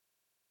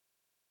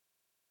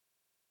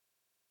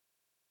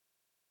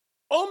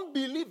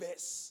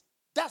 Unbelievers,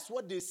 that's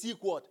what they seek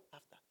what?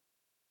 After.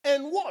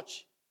 And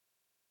watch.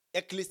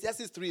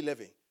 Ecclesiastes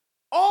 3:11.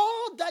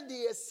 All that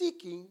they are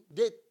seeking,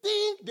 they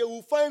think they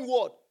will find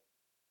what?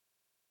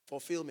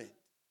 Fulfillment.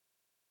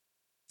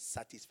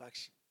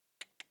 Satisfaction.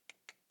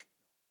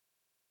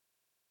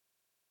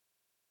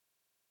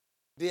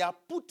 They are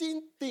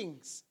putting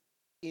things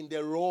in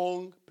the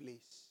wrong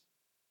place.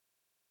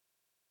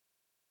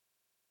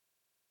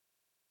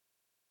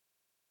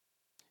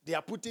 They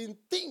are putting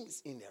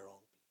things in the wrong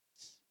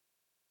place.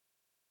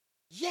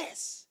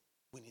 Yes,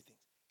 we need things.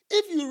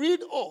 If you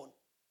read on,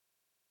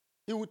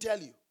 he will tell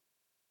you.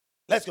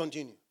 Let's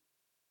continue.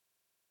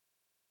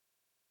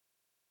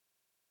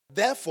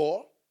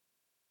 Therefore,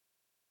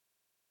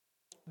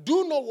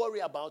 do not worry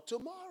about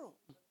tomorrow.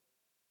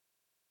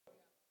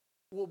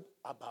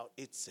 About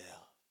itself.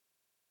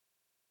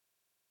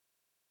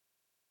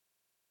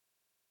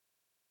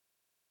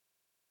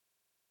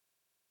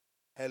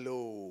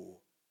 Hello.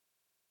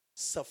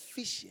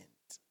 Sufficient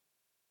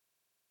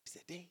is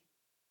a day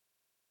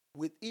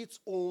with its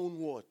own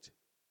what?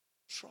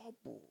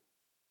 Trouble.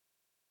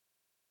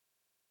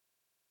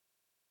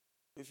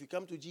 If you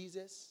come to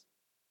Jesus,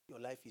 your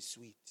life is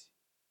sweet.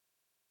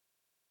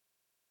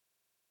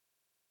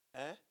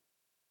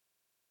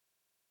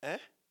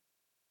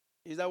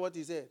 Is that what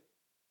he said?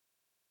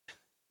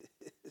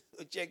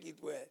 So check it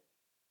well.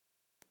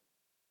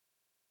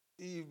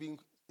 You've been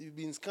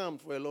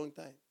scammed for a long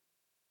time.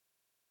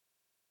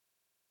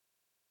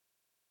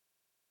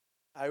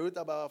 I wrote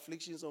about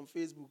afflictions on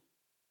Facebook.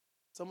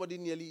 Somebody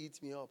nearly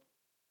eats me up.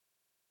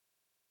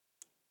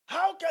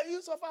 How can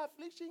you suffer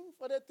affliction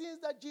for the things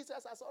that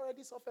Jesus has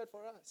already suffered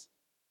for us?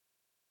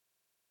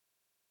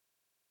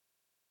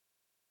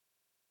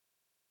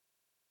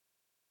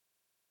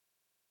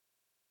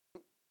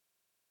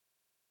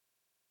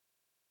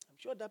 I'm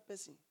sure that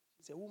person,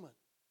 she's a woman.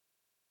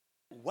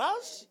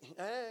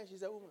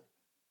 She's a woman.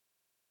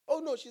 Oh,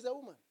 no, she's a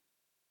woman.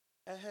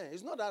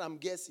 It's not that I'm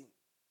guessing.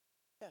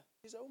 Yeah,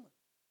 she's a woman.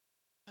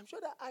 I'm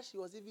sure that as she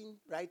was even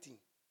writing,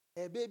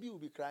 her baby will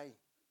be crying.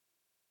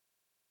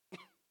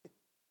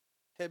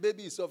 Her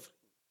baby is suffering.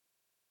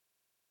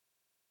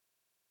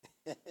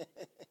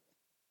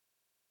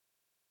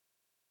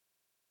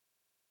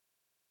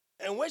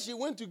 And when she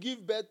went to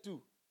give birth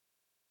to,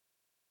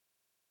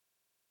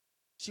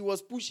 she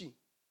was pushing.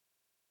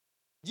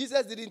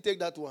 Jesus didn't take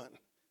that one.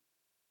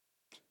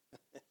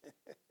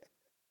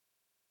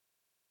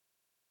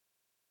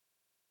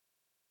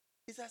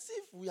 It's as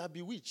if we are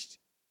bewitched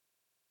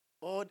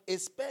or a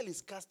spell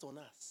is cast on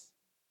us.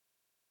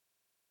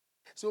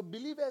 So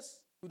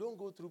believers, we don't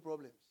go through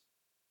problems.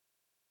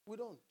 We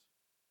don't.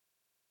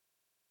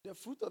 The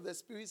fruit of the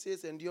Spirit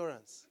says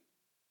endurance.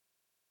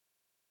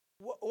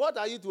 What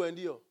are you to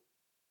endure?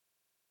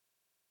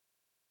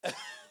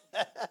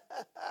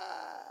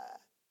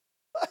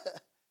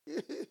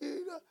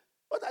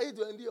 What are you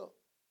to endure?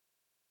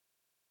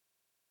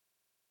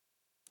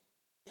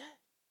 Yeah.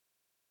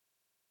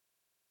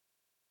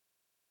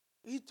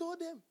 He told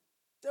them,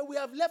 said, we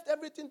have left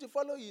everything to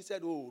follow you. He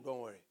said, oh, don't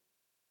worry.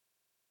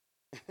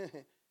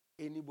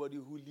 Anybody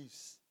who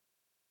lives,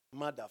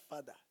 mother,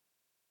 father,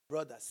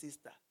 brother,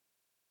 sister,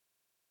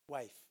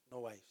 wife, no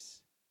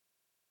wives,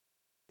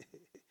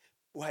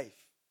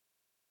 wife,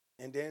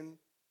 and then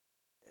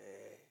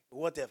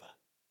whatever.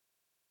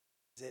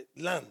 He said,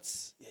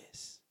 lands,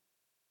 yes,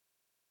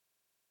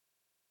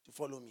 to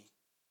follow me.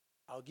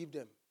 I'll give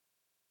them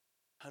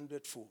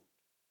 100-fold.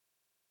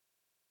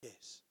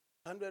 Yes.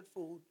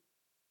 100-fold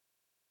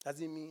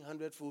doesn't mean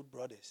 100-fold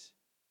brothers,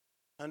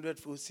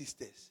 100-fold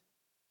sisters.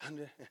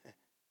 100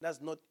 That's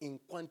not in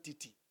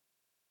quantity.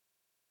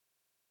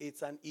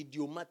 It's an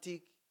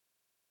idiomatic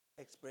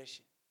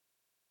expression.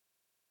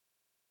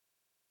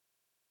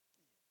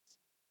 Yes.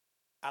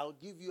 I'll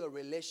give you a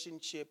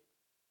relationship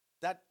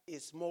that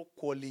is more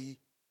qualitative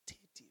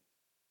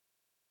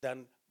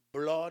than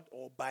blood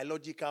or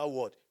biological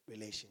word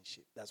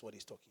relationship. That's what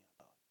he's talking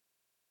about.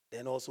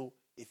 Then also,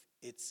 if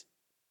it's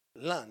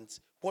lands,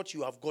 what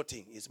you have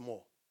gotten is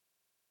more.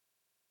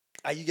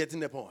 Are you getting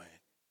the point?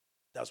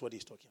 That's what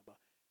he's talking about.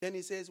 Then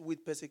he says,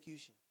 with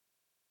persecution.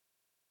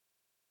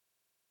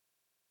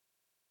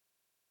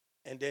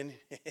 And then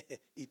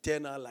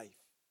eternal life.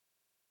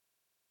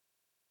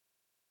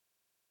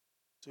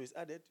 So it's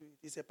added to it.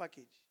 It's a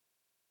package.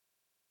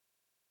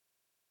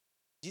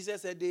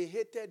 Jesus said, they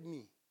hated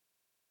me.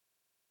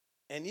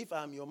 And if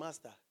I'm your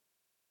master,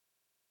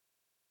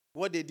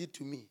 what they did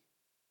to me,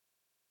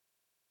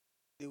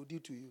 they will do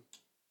to you.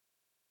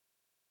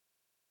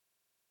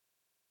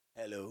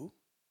 Hello?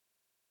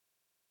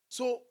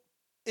 So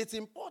it's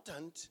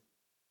important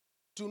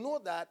to know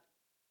that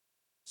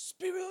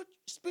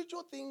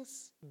spiritual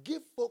things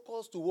give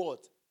focus to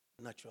what?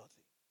 Natural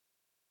things.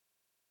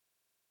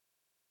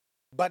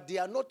 But they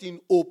are not in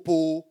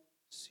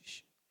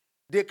opposition.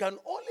 They can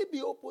only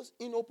be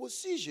in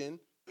opposition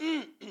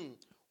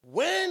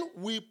when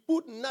we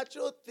put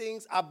natural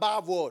things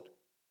above what?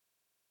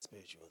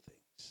 Spiritual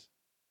things.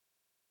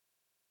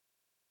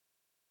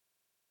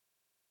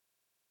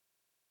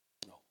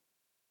 No.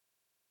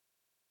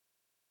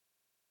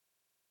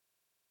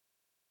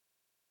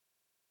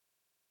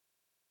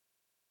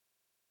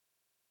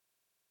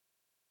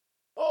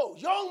 Oh,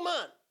 young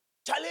man,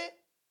 Charlie,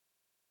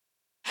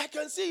 I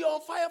can see you're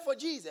on fire for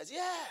Jesus.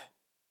 Yeah.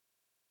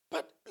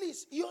 But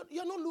please,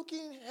 you're not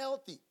looking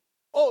healthy.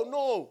 Oh,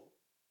 no.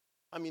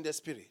 I'm in the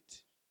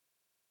spirit.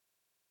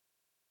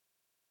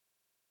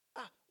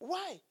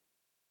 Why?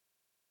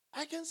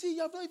 I can see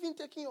you have not even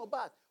taken your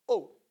bath.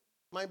 Oh,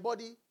 my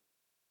body,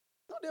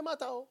 not the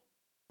matter. Oh.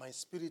 My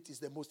spirit is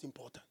the most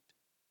important.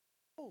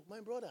 Oh, my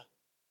brother.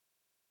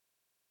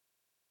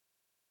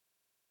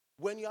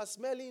 When you are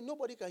smelling,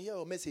 nobody can hear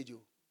your message.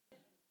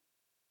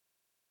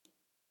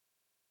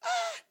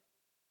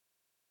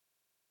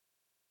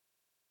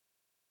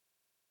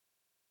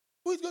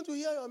 Who is going to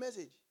hear your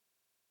message?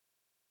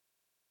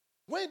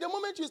 When the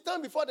moment you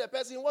stand before the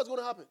person, what's going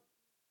to happen?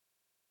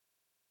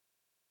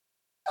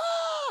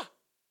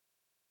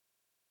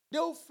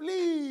 They'll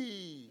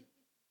flee.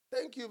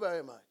 Thank you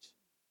very much.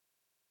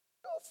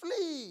 They'll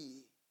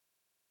flee.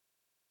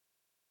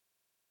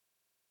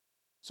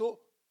 So,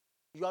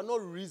 you are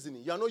not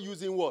reasoning. You are not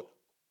using what?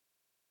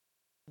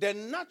 The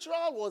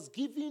natural was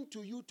given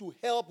to you to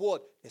help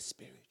what? The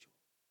spiritual.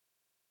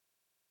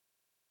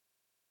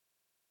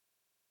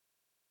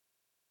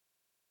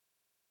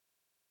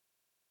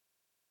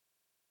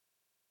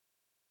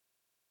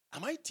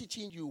 Am I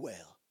teaching you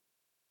well?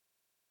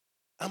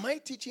 Am I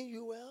teaching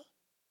you well?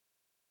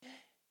 Yeah.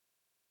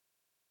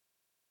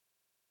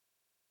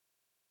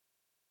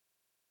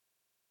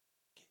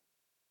 Okay.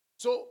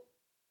 So,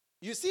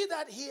 you see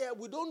that here,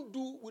 we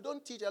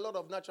don't teach a lot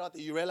of natural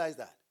things. You realize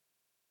that?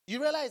 You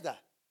realize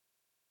that?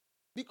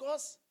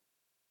 Because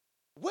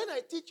when I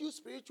teach you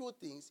spiritual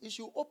things, it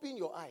should open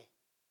your eye.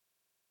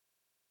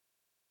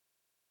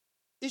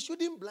 It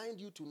shouldn't blind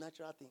you to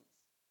natural things.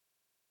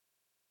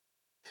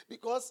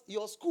 Because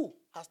your school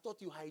has taught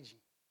you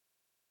hygiene.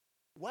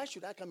 Why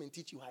should I come and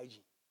teach you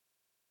hygiene?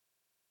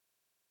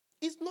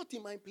 It's not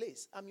in my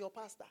place. I'm your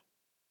pastor.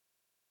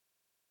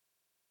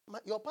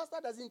 Your pastor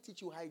doesn't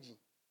teach you hygiene.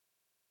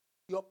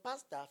 Your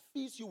pastor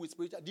feeds you with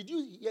spiritual. Did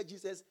you hear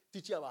Jesus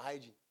teaching about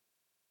hygiene?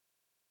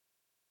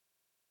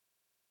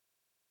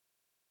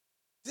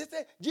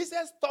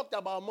 Jesus talked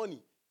about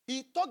money.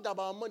 He talked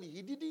about money.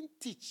 He didn't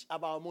teach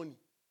about money.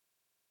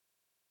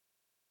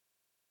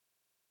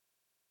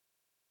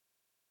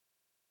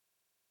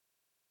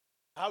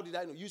 How did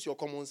I know? Use your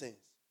common sense.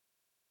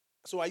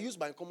 So I use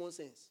my common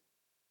sense.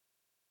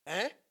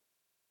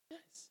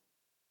 Yes.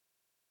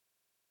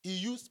 He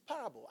used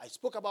parable. I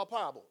spoke about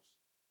parables.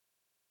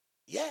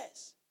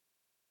 Yes.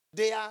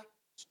 They are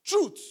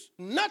truths,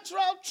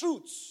 natural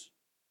truths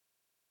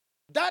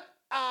that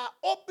are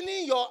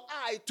opening your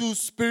eye to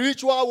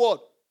spiritual word.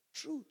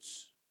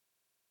 Truths.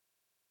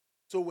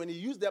 So when he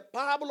used the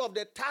parable of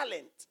the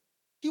talent,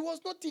 he was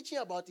not teaching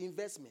about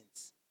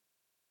investments.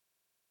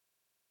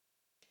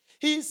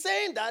 He's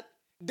saying that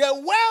the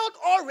world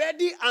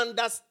already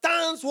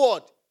understands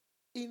what?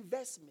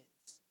 Investments.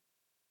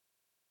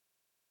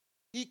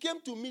 He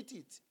came to meet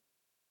it.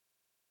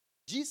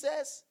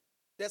 Jesus,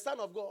 the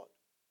Son of God,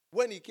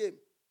 when he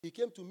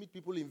came to meet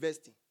people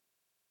investing.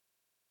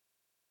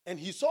 And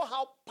he saw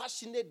how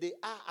passionate they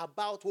are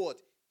about what?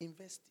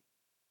 Investing.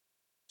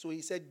 So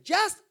he said,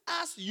 just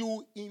as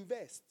you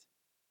invest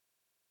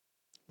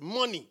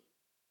money,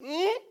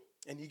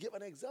 and he gave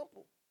an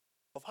example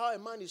of how a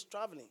man is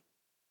traveling.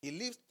 He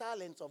leaves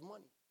talents of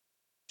money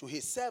to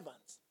his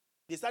servants.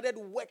 They started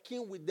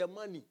working with the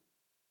money.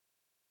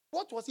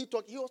 What was he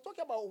talking? He was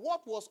talking about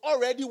what was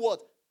already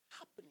what?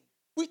 Happening,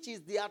 which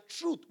is their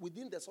truth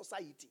within the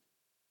society.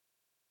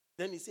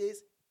 Then he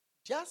says,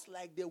 just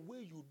like the way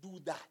you do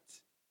that,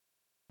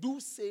 do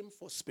same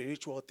for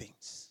spiritual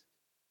things.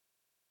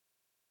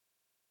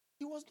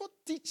 He was not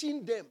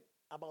teaching them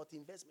about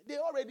investment. They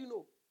already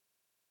know.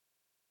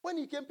 When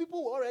he came,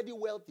 people were already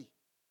wealthy.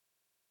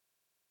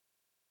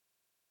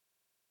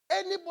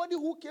 Anybody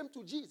who came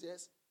to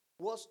Jesus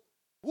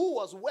who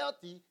was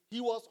wealthy, he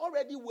was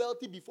already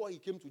wealthy before he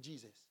came to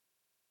Jesus.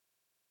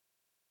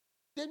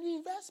 They knew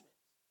investment.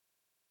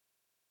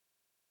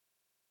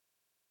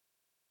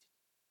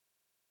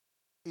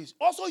 He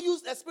also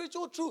used a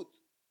spiritual truth,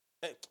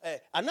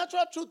 a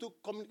natural truth to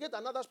communicate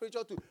another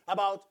spiritual truth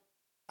about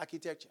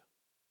architecture.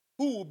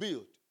 Who will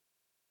build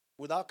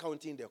without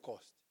counting the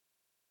cost?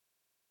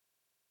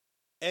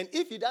 And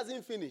if he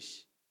doesn't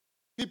finish,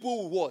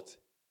 people will what?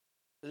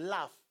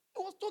 Laugh.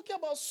 He was talking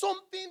about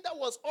something that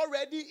was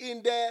already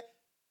in the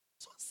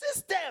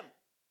system.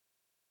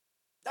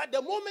 That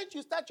the moment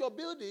you start your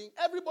building,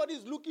 everybody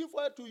is looking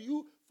forward to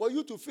you for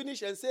you to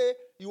finish and say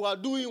you are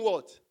doing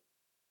what?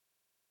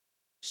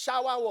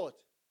 Shower what?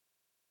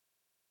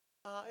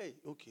 Hey,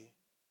 okay.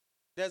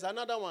 There's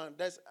another one.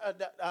 There's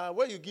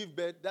where you give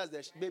birth, that's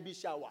the baby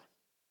shower.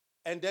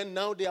 And then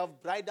now they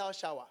have bridal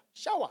shower.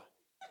 Shower.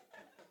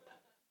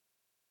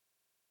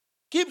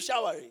 Keep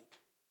showering.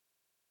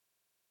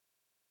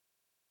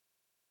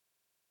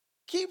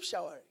 Keep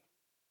showering.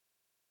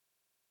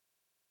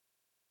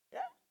 Yeah?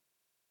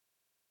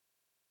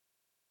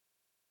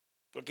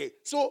 Okay,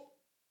 so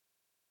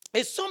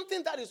it's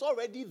something that is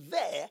already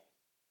there,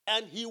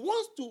 and he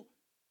wants to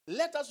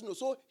let us know.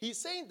 So he's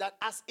saying that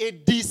as a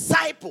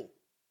disciple,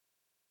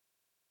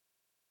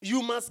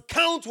 you must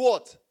count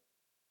what?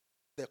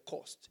 The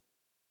cost.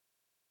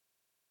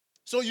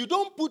 So you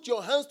don't put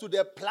your hands to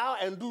the plow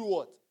and do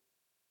what?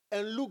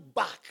 And look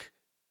back.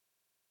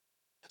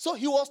 So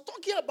he was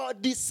talking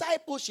about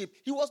discipleship.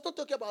 He was not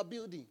talking about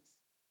buildings.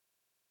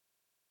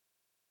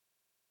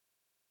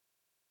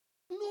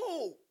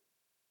 No.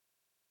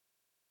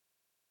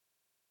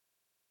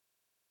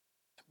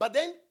 But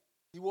then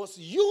he was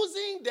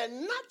using the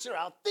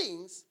natural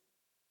things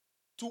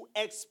to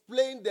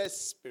explain the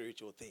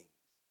spiritual things.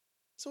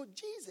 So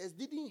Jesus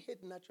didn't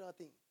hate natural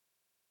things.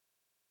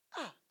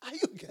 Are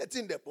you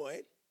getting the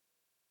point?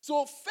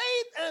 So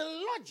faith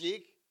and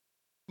logic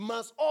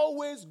must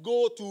always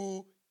go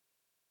to,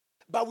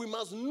 but we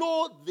must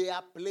know their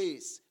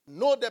place.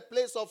 Know the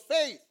place of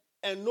faith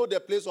and know the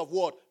place of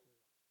what?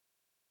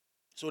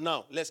 So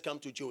now, let's come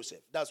to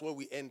Joseph. That's where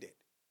we ended.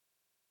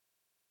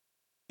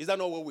 Is that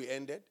not where we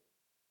ended?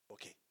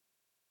 Okay.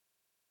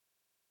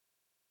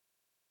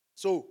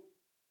 So,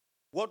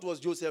 what was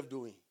Joseph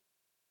doing?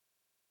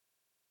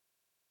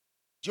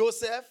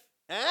 Joseph,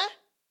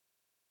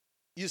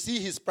 you see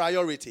his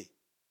priority.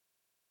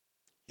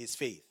 His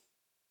faith.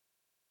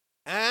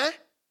 And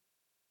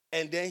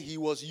then he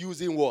was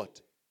using what?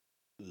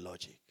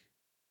 Logic.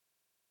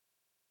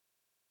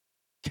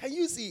 Can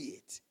you see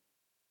it?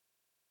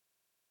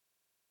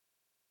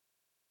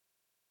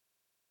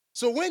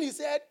 So when he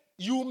said,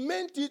 you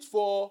meant it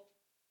for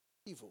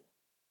evil,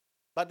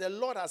 but the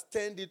Lord has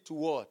turned it to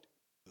what?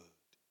 Good.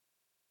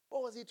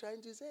 What was he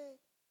trying to say?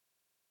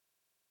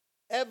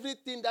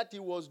 Everything that he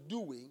was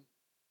doing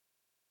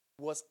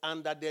was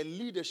under the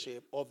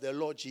leadership of the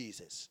Lord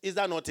Jesus. Is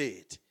that not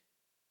it?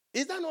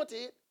 Is that not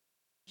it?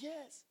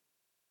 Yes.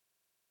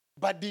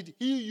 But did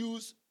he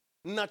use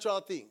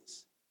natural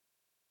things?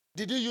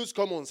 Did he use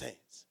common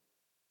sense?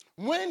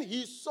 When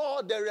he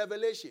saw the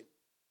revelation,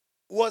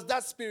 was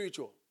that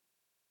spiritual?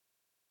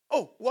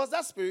 Oh, was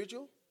that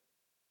spiritual?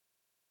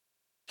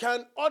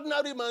 Can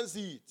ordinary man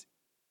see it?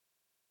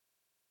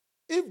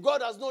 If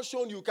God has not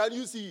shown you, can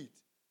you see it?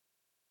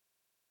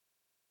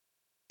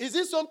 Is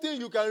it something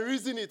you can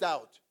reason it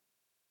out?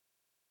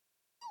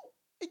 No,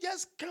 it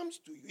just comes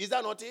to you. Is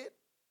that not it?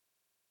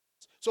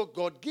 So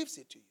God gives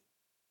it to you.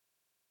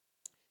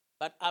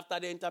 But after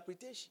the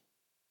interpretation,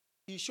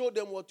 he showed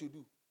them what to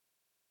do.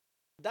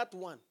 That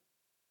one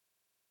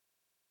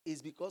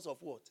is because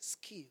of what?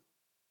 Skill.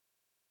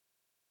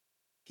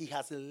 He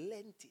has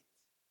learned it.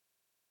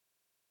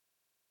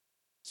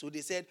 So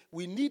they said,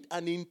 we need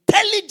an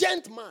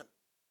intelligent man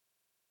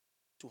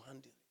to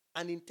handle it.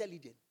 An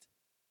intelligent.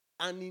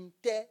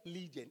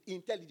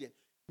 Intelligent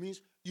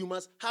means you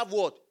must have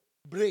what?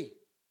 Brain.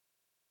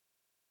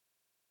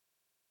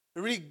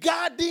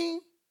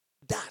 Regarding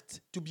that,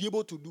 to be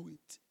able to do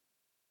it.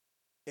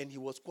 And he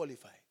was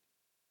qualified.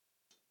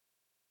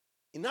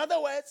 In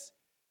other words,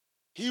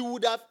 he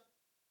would have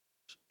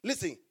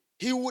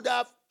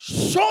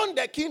shown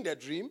the king the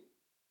dream,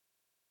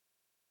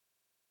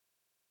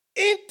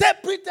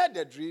 interpreted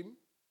the dream,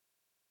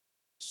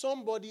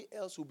 somebody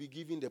else will be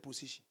given the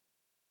position.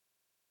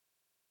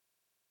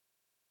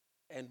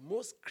 And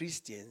most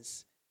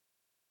Christians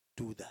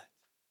do that.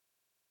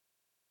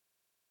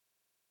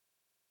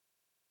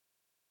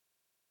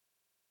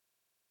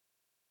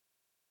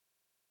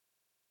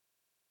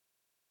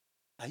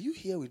 Are you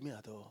here with me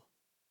at all?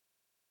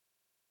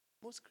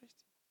 Most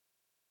Christians.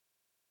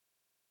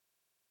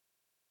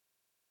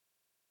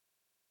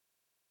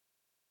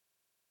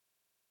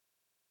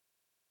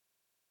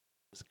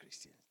 Most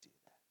Christians do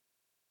that.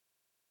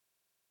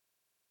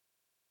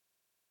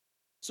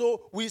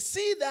 So we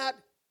see that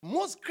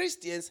most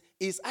Christians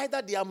is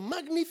either they are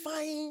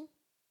magnifying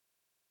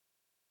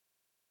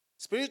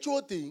spiritual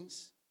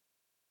things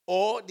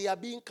or they are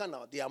being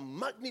carnal. They are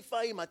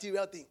magnifying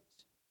material things.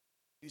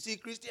 You see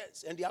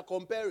Christians and they are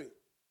comparing.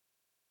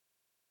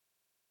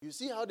 You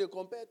see how they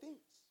compare things.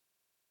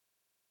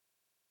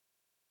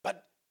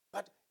 But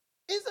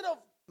instead of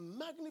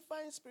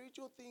magnifying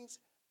spiritual things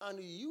and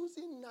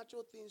using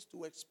natural things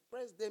to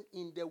express them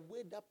in the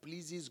way that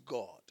pleases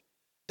God,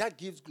 that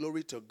gives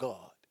glory to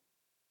God,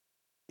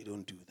 they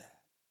don't do that.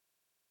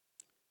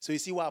 So you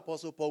see what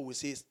Apostle Paul will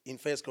say in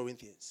 1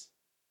 Corinthians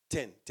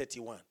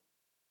 10:31.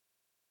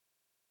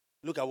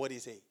 Look at what he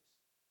says.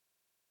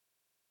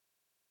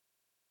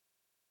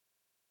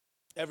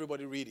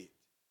 Everybody read it.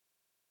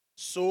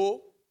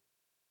 So,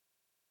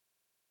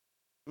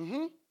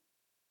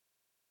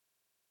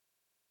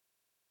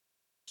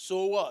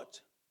 so what?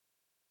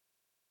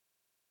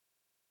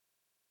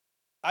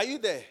 Are you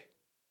there?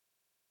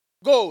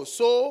 Go.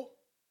 So,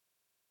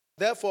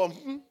 therefore,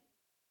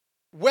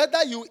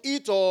 whether you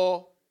eat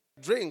or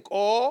drink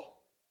or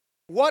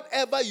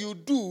whatever you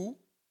do,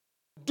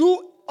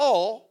 do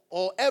all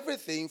or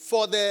everything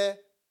for the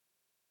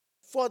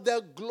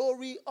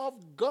glory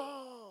of God.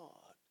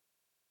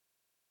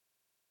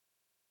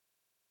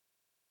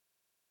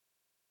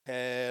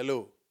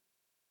 Hello.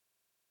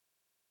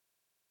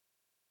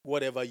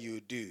 Whatever you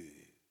do.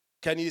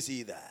 Can you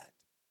see that?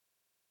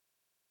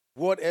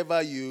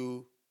 Whatever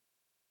you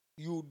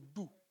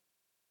do.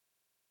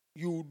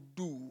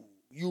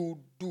 You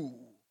do.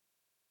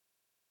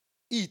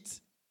 Eat,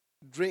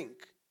 drink.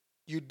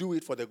 You do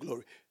it for the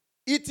glory.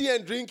 Eating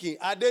and drinking,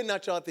 are they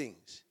natural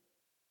things?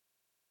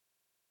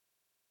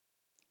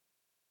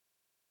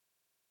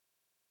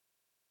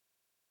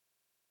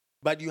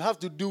 But you have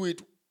to do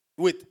it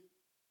with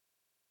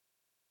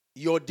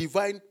your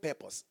divine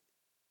purpose.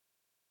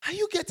 Are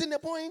you getting the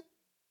point?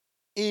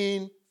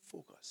 In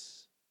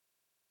focus.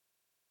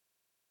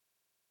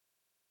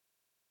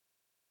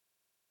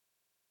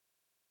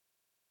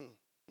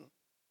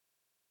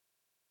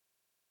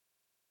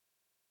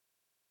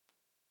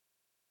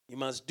 You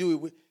must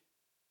do it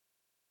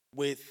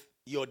with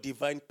your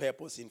divine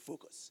purpose in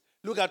focus.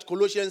 Look at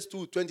Colossians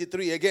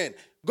 2:23 again.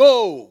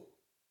 Go.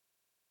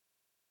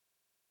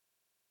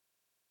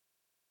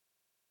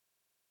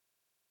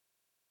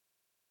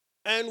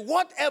 And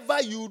whatever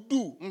you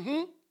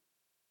do.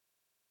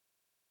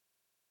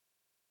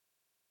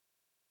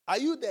 Are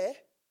you there?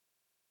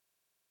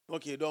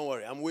 Okay, don't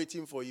worry. I'm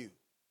waiting for you.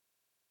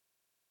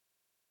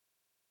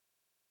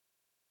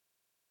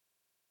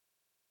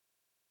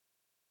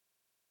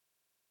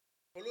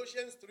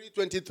 Colossians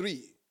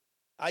 3:23.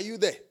 Are you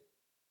there?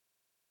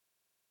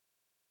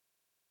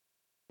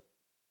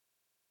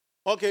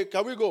 Okay,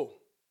 can we go?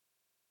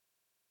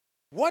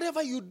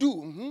 Whatever you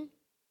do,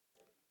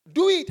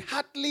 do it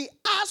heartily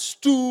as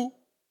to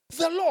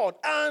the Lord.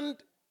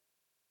 And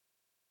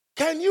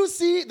can you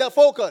see the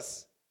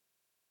focus?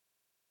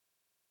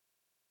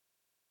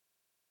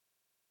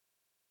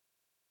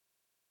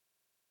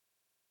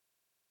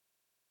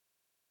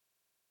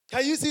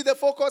 Can you see the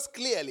focus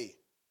clearly?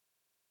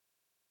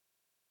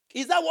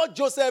 Is that what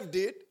Joseph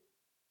did?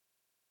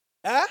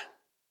 Huh?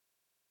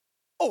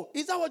 Oh,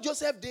 is that what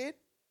Joseph did?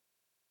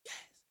 Yes.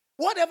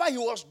 Whatever he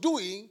was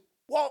doing,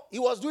 well, he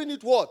was doing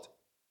it what?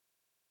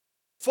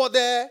 For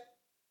the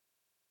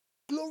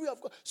glory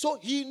of God. So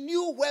he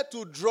knew where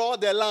to draw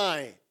the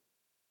line.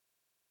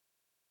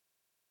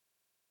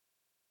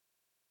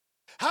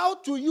 How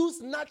to use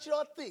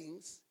natural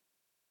things,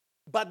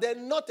 but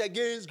then not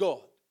against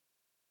God.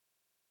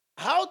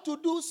 How to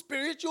do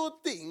spiritual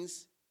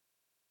things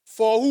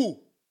for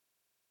who?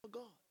 For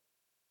God.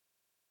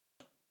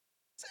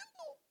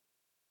 Simple.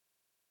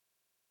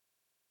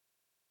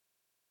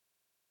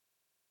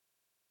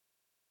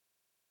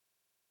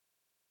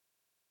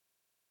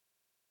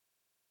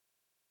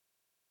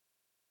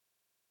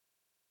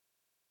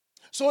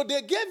 So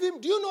they gave him,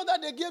 do you know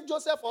that they gave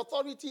Joseph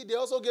authority? They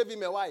also gave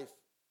him a wife.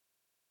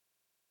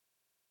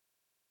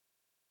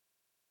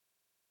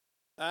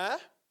 Huh?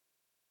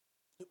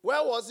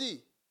 Where was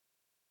he?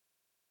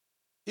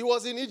 He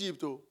was in Egypt,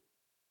 too.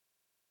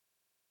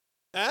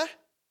 Huh?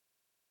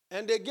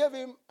 And they gave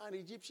him an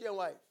Egyptian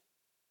wife.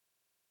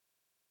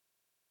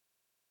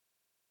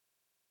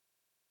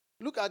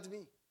 Look at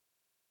me.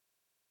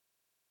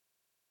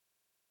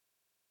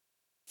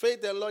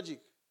 Faith and logic.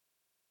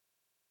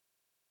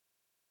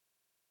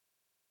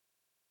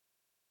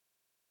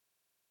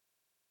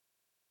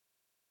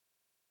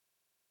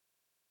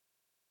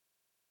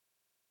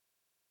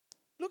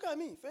 Look at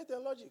me. Faith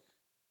and logic.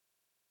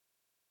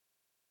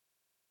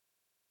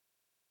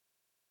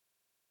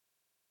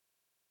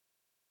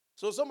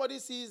 So somebody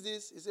sees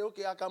this, he says,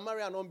 okay, I can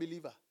marry an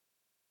unbeliever.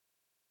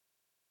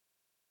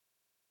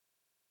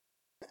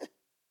 Yeah.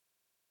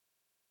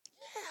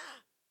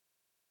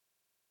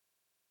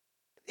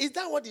 Is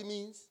that what it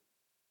means?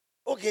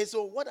 Okay,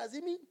 so what does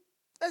it mean?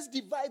 Let's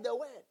divide the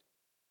word.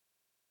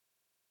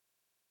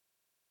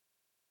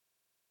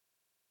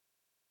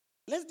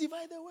 Let's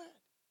divide the word.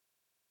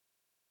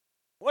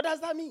 What does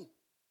that mean?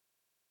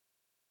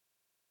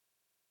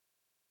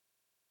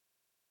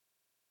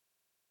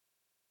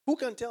 Who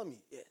can tell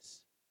me?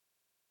 Yes.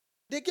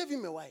 They gave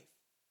him a wife.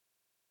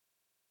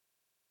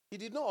 He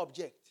did not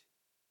object.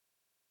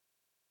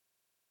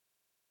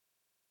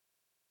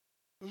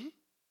 Mm-hmm.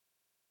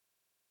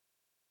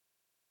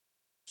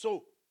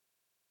 So,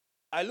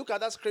 I look at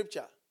that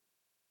scripture.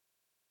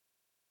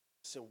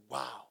 Say,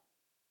 wow.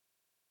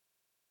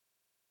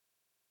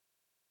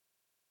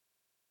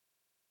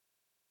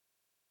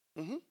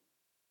 Mm-hmm.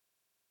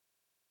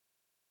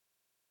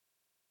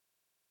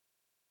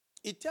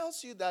 It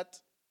tells you that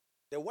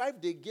the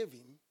wife they gave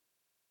him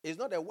is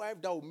not a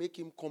wife that will make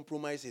him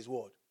compromise his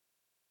word,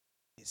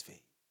 his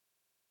faith.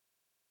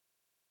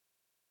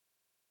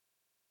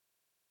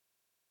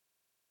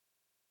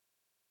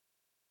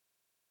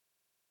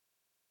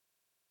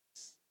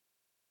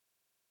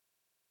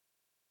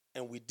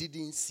 And we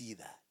didn't see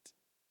that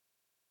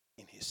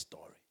in his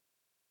story.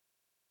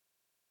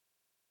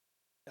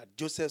 That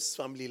Joseph's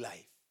family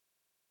life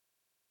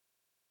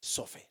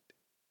suffered.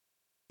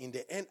 In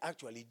the end,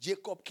 actually,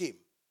 Jacob came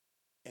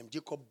and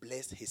Jacob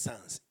blessed his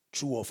sons,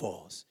 true of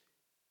us.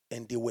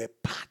 And they were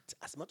part.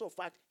 As a matter of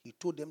fact, he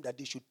told them that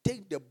they should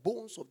take the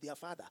bones of their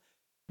father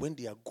when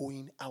they are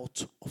going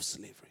out of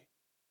slavery.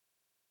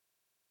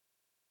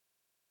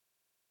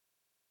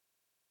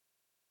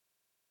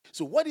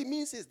 So what it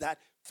means is that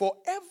for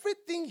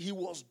everything he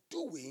was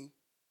doing,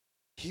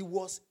 he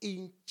was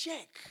in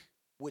check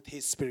with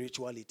his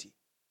spirituality.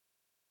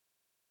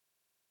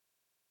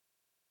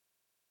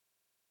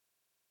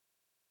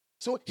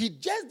 So he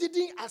just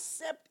didn't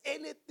accept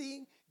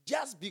anything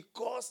just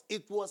because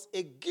it was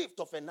a gift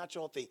of a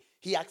natural thing.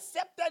 He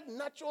accepted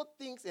natural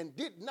things and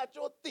did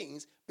natural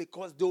things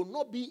because they will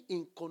not be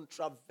in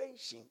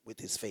contravention with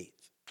his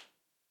faith.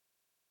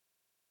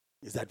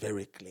 Is that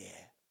very clear?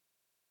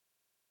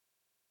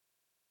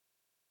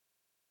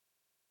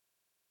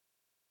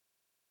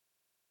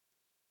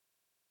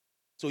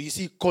 So you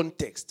see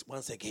context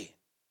once again.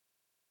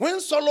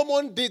 When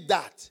Solomon did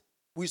that,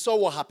 we saw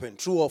what happened,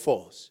 true or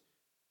false.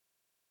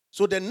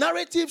 So the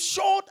narrative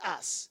showed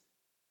us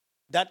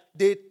that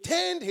they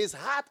turned his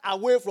heart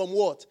away from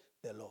what?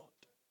 The Lord.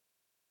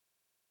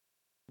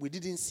 We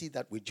didn't see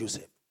that with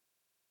Joseph.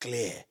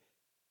 Clear.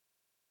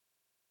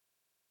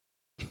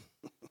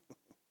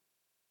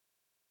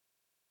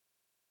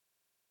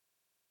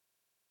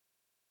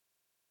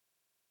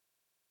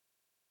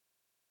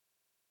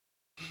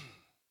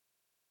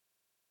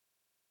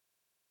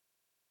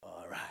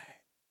 All right.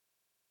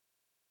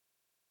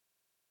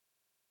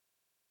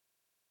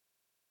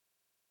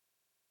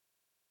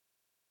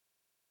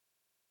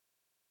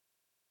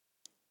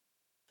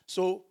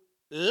 So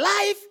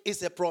life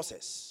is a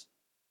process.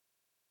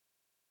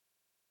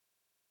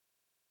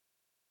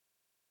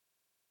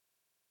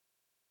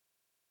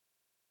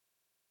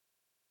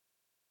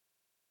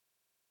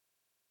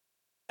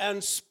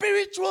 And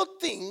spiritual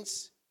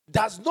things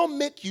does not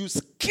make you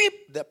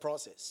skip the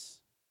process.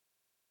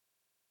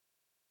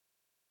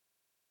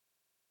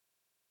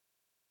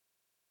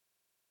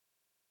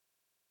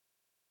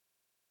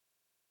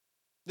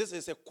 This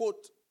is a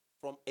quote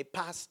from a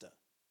pastor.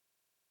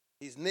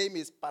 His name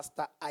is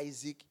Pastor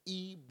Isaac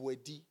E.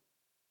 Boedi.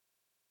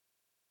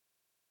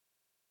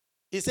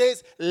 He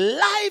says,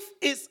 life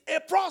is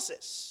a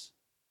process.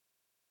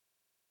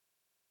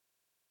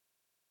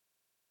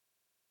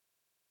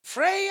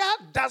 Prayer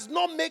does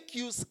not make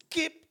you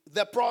skip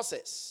the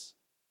process.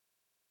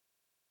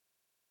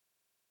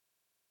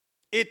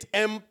 It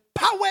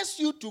empowers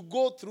you to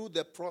go through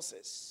the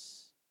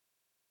process.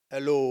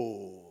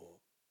 Hello.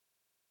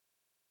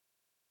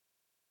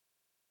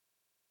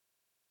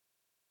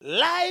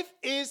 Life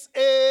is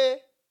a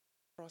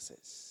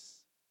process.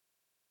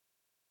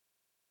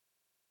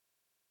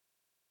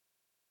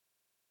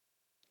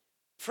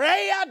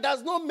 Prayer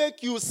does not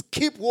make you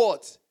skip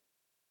what?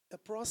 The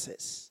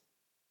process.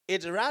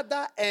 It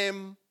rather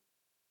empowers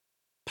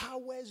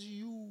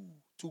you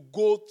to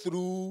go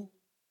through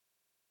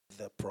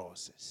the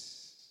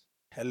process.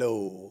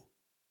 Hello.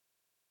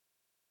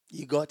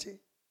 You got it?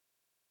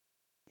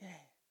 Yeah.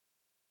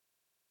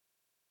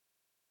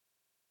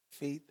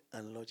 Faith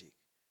and logic.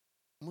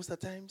 Most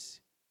of the times,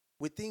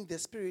 we think the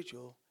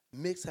spiritual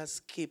makes us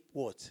skip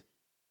what?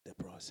 The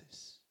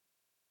process.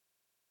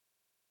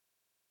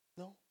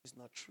 No, it's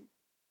not true.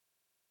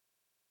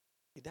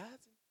 It doesn't.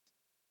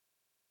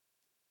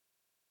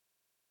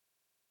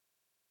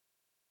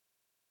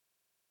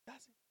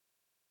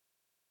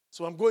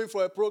 So I'm going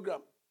for a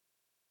program.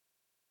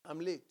 I'm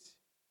late.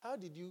 How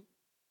did you?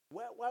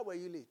 Why were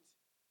you late?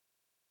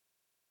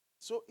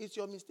 So it's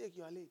your mistake.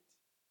 You are late.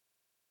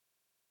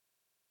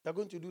 You're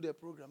going to do the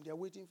program. They are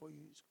waiting for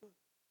you. It's good.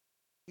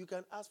 You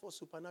can ask for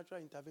supernatural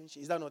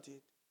intervention. Is that not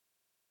it?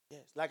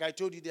 Yes. Like I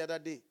told you the other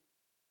day,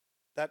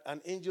 that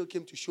an angel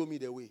came to show me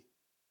the way.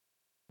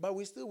 But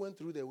we still went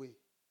through the way.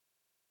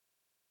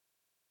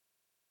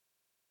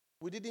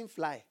 We didn't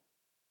fly.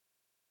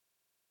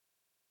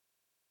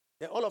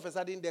 Then all of a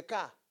sudden, the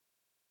car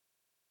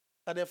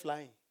started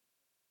flying.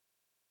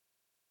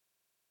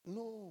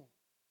 No.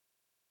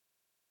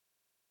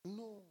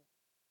 No.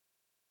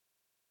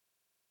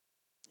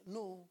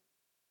 No.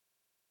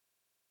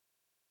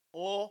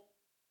 Or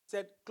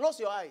said, close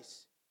your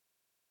eyes.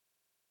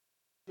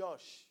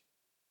 Josh.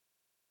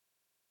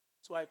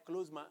 So I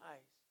closed my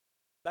eyes.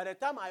 By the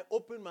time I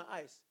opened my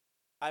eyes,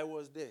 I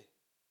was there.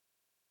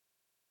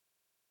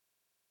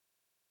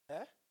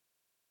 Eh?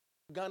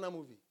 Ghana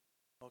movie.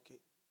 Okay.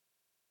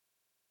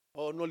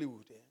 Or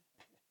Nollywood.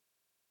 Eh?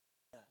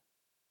 Yeah.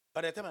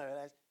 By the time I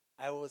realized,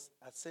 I was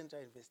at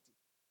Central University.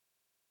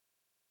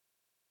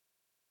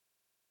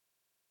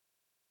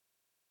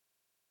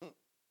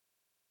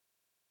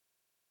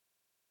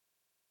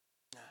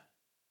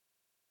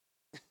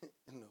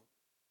 No.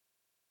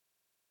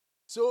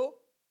 So,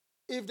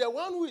 if the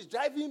one who is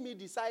driving me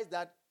decides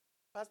that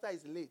Pastor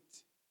is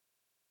late,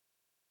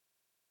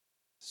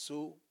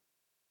 so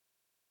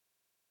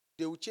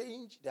they will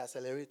change the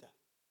accelerator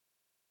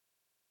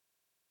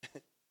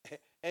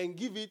and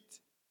give it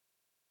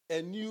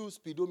a new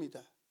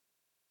speedometer.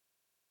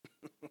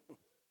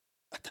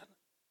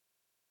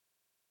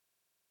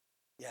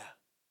 Yeah.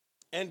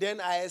 And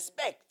then I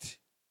expect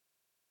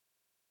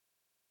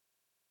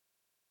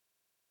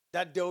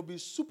that there will be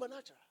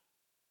supernatural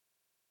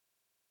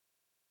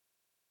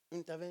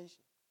intervention.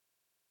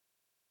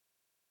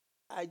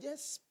 I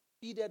just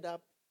speeded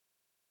up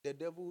the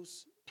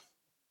devil's.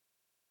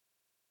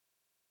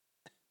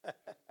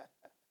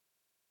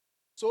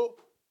 So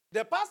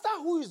the pastor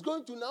who is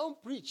going to now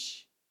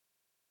preach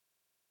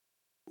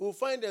will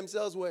find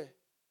themselves where?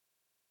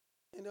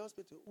 In the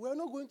hospital. We are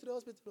not going to the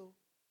hospital.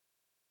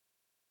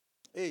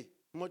 Hey,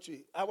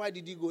 Mochi, why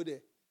did you go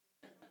there?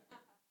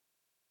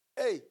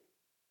 Hey,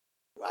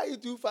 why are you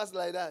too fast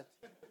like that?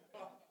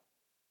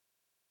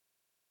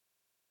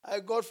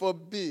 God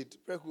forbid.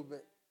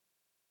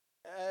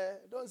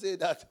 Don't say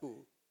that.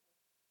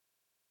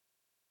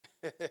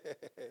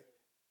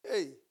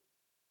 Hey.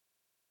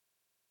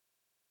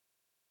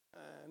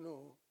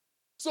 No.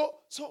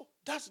 So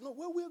that's not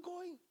where we're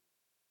going.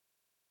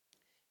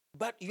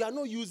 But you are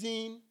not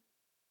using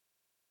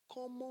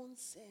common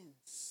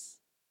sense.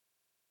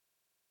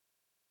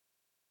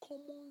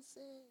 Common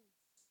sense.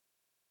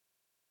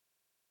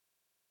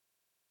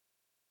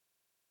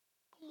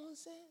 Common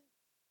sense.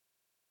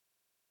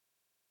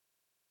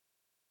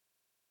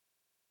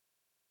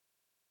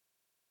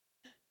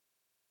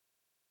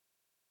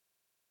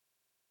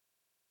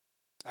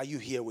 Are you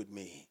here with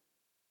me?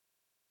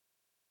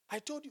 I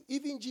told you,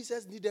 even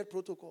Jesus needed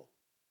protocol.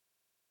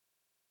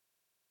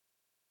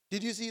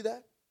 Did you see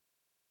that?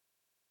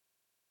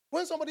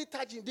 When somebody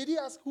touched him, did he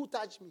ask who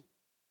touched me?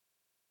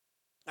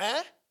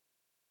 Eh?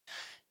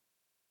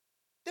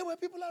 There were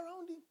people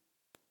around him.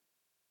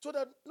 So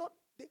that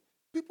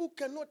people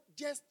cannot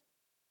just,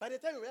 by the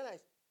time you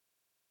realize,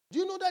 do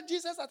you know that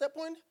Jesus at a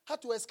point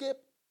had to escape?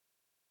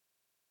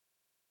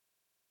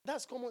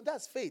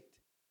 That's faith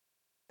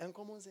and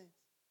common sense.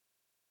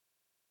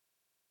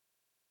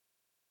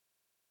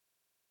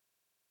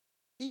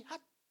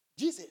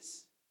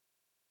 Jesus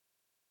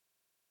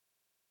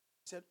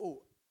said,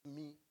 oh,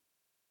 me,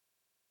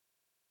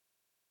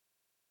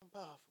 I'm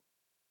powerful.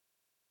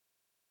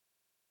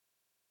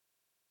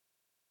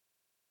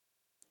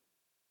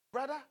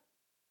 Brother,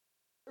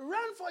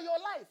 run for your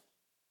life.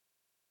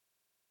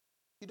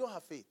 You don't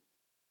have faith.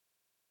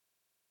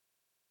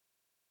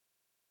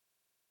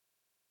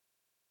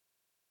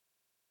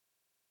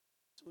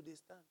 So they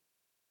stand.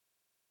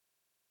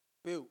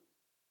 Fail.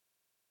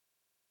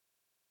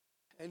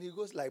 And he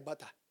goes like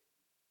butter.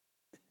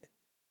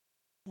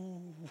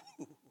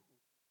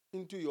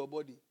 Into your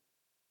body.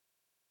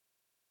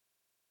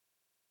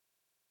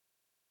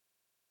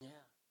 Yeah.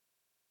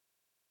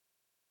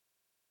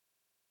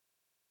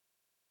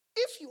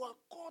 If you are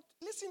caught,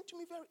 listen to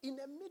me very, in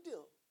the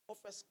middle of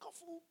a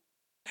scuffle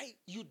that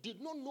you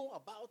did not know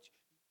about,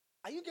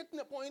 are you getting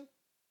the point?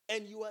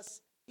 And you are,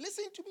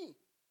 listen to me,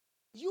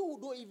 you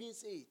don't even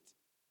say it.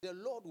 The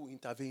Lord will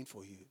intervene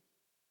for you.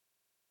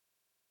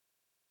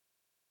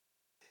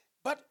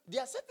 But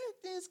there are certain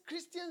things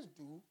Christians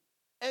do,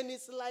 and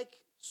it's like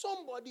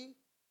somebody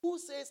who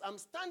says, I'm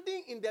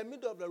standing in the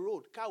middle of the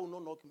road, car will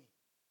not knock me.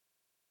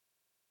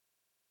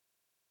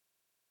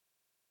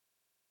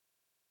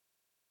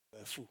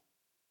 You're a fool.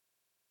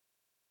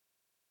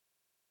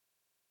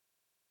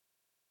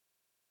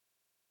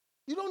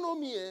 You don't know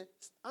me, eh?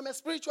 I'm a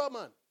spiritual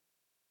man.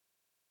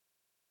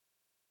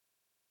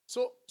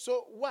 So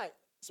why?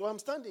 So I'm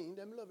standing in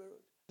the middle of the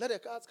road. Let the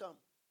cars come.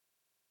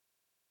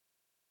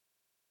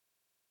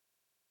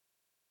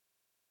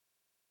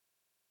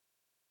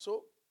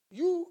 So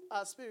you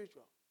are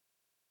spiritual.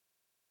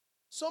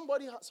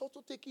 Somebody has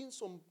also taken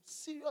some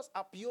serious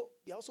appeal.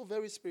 They're also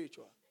very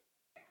spiritual.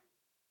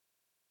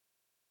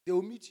 They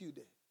will meet you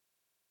there.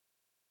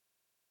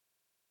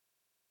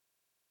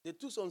 They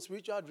took some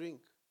spiritual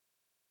drink.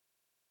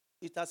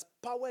 It has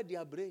powered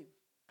their brain.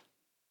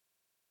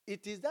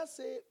 It is that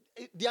say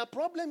their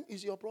problem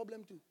is your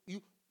problem too.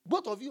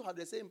 Both of you have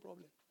the same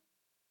problem.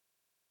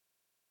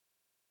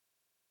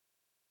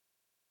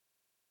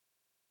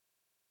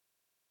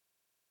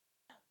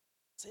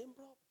 Same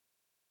problem.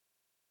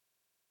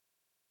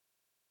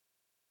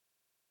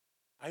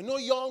 I know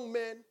young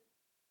men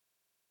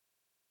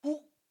who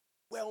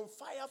were on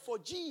fire for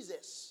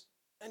Jesus,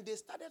 and they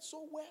started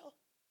so well,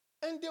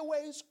 and they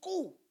were in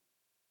school.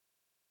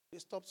 They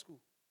stopped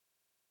school.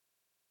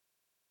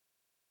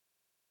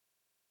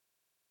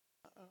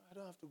 I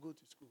don't have to go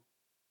to school.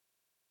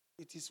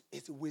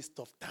 It's a waste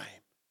of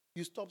time.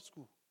 You stop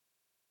school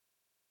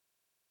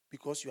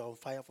because you are on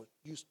fire for it.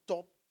 You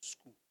stop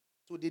school.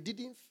 So they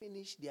didn't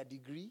finish their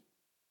degree.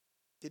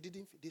 They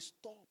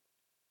stopped.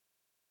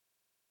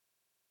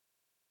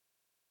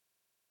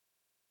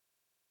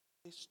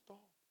 They stopped.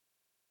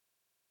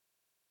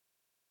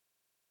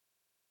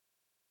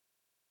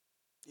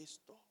 They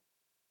stopped.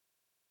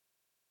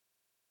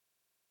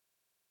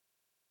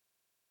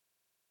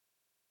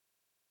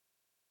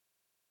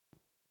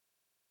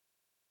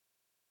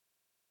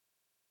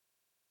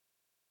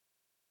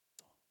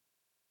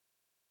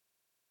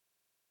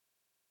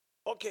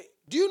 Okay,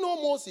 do you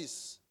know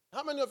Moses?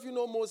 How many of you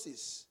know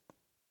Moses?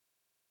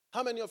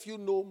 How many of you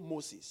know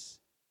Moses?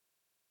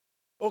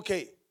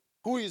 Okay,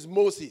 who is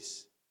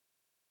Moses?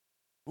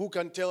 Who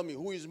can tell me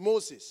who is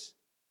Moses?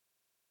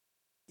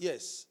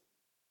 Yes.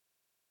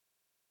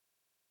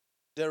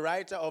 The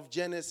writer of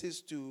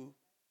Genesis to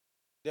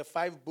the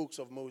 5 books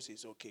of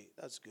Moses. Okay,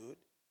 that's good.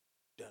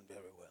 Done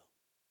very well.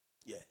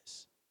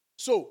 Yes.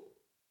 So,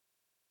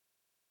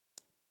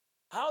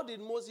 how did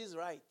Moses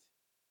write?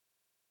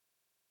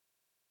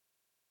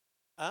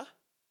 Huh?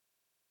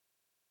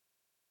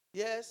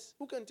 Yes,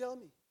 who can tell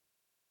me?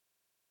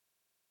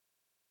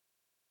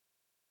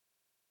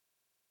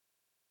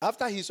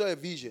 After he saw a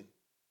vision.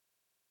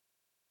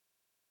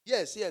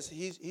 Yes,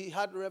 he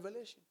had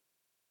revelation.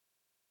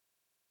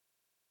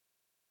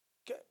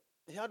 Okay,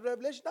 he had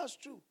revelation, that's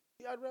true.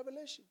 He had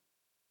revelation.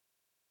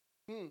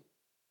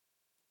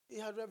 He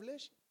had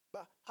revelation.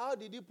 But how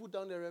did he put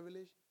down the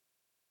revelation?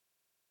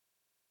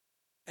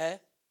 Pen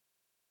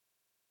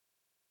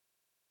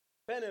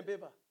and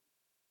paper.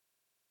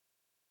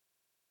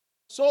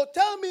 So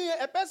tell me,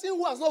 a person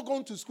who has not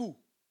gone to school.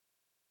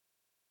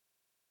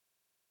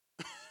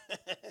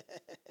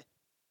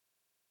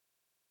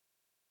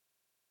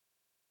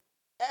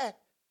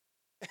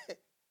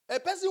 A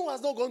person who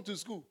has not gone to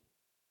school.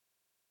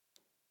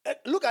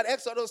 Look at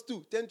Exodus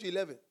 2, 10 to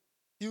 11.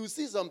 You will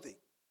see something.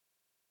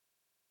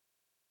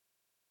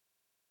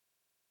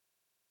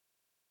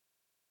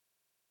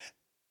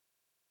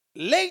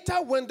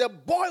 Later, when the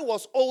boy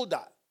was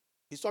older,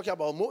 he's talking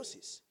about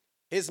Moses,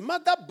 his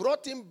mother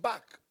brought him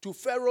back to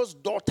Pharaoh's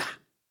daughter,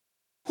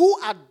 who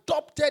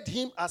adopted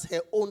him as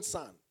her own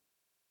son.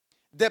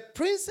 The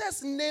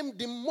princess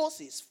named him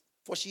Moses,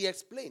 for she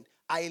explained,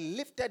 I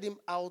lifted him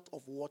out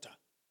of water.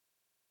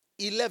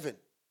 11.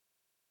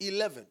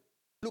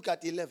 Look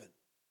at 11.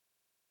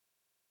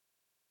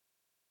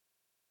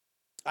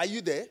 Are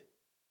you there?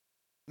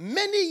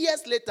 Many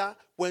years later,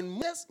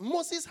 when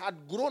Moses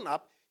had grown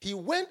up, he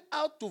went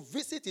out to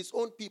visit his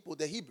own people,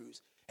 the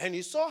Hebrews, and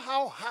he saw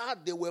how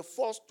hard they were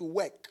forced to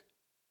work.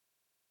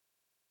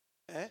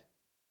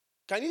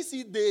 Can you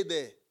see they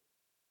there?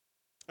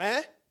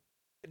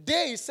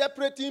 They is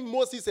separating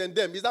Moses and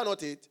them. Is that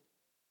not it?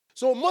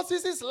 So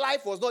Moses'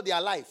 life was not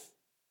their life.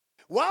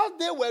 While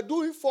they were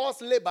doing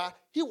forced labor,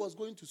 he was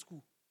going to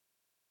school.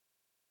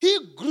 He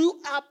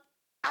grew up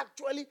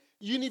actually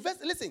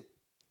university. Listen,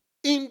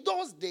 in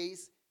those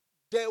days,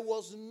 there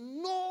was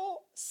no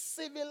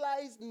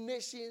civilized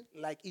nation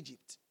like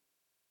Egypt.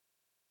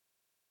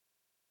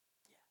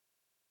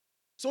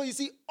 So you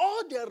see,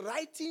 all the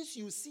writings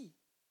you see,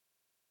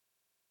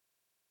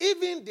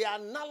 even the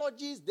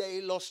analogies, the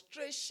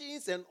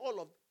illustrations, and all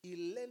of,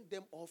 he learned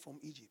them all from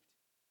Egypt.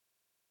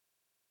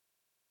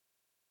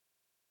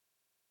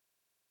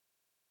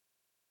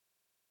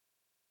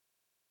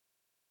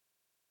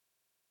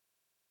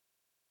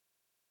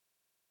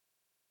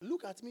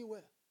 Look at me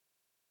well.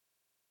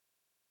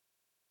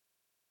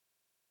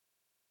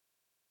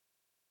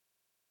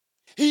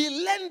 He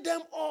learned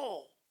them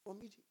all from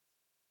Egypt.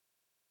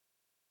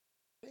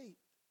 Hey.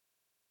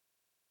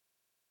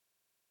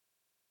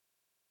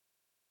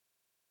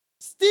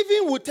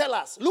 Stephen will tell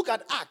us, look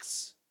at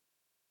Acts.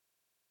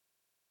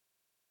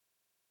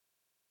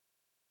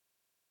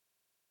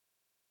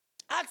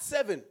 Acts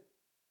 7,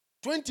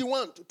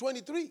 21 to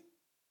 23.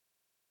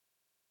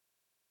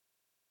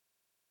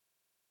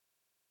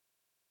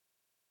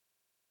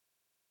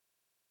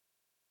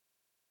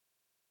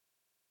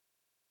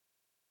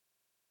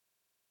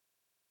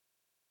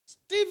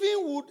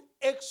 Stephen would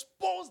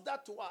expose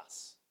that to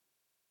us.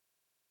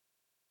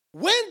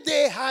 When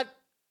they had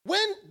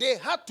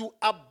to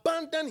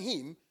abandon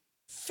him,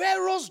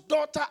 Pharaoh's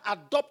daughter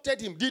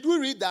adopted him. Did we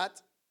read that?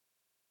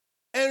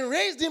 And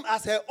raised him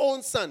as her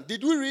own son.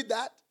 Did we read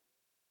that?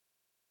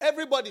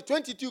 Everybody,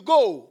 22,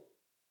 go.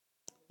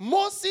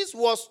 Moses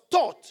was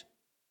taught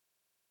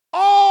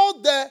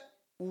all the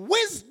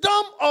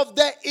wisdom of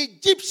the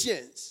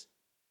Egyptians,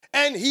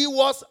 and he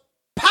was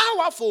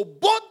powerful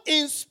both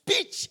in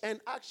speech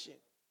and action.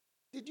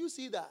 Did you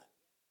see that?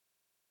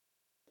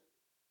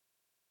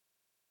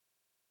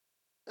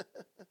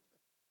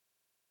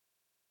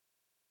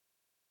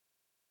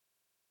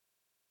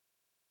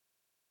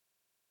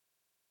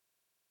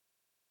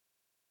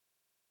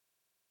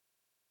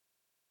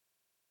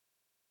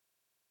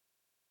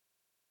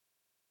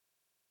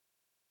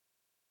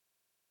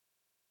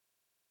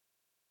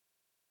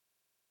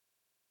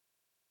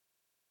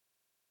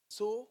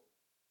 So,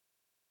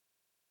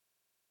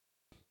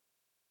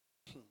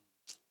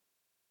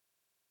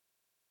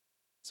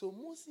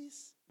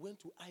 Moses went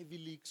to Ivy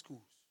League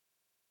schools.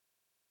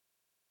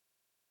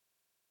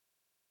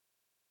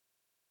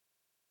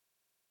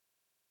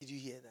 Did you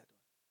hear that one?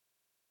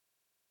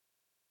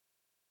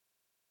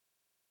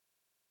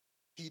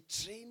 He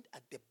trained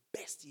at the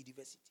best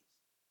universities.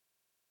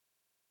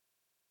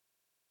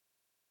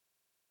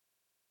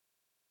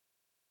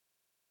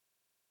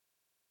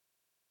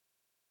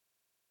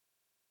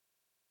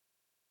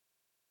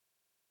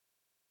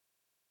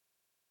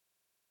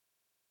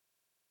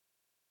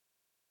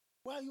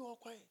 Why are you all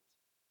quiet?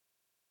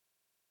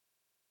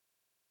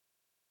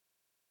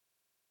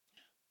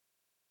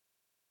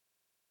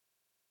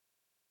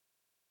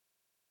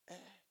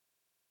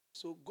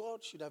 So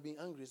God should have been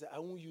angry. Said, I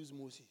won't use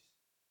Moses.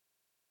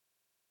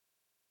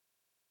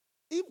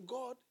 If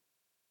God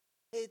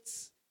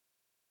hates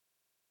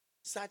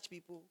such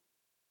people,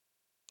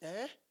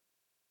 then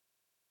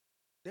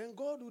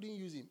God wouldn't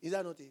use him. Is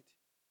that not it?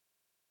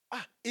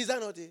 Is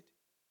that not it?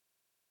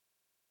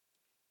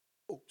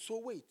 Oh, so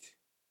wait.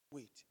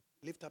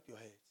 Lift up your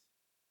heads.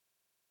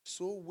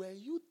 So were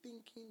you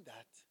thinking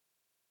that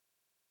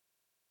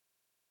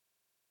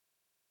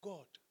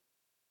God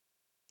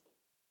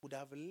would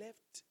have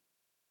left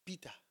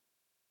Peter,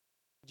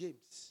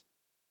 James,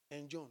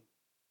 and John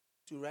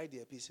to write the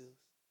epistles?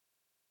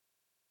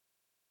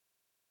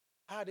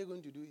 How are they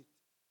going to do it?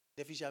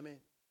 The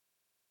fishermen.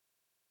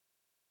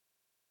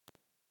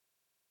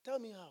 Tell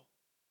me how.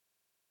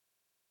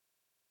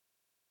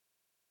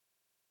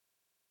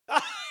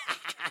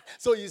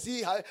 So you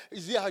see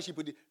how she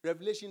put it.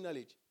 Revelation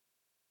knowledge.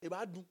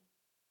 Ebadu.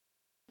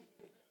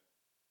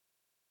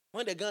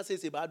 When the gun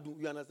says Ebadu,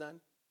 you understand?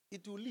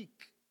 It will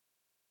leak.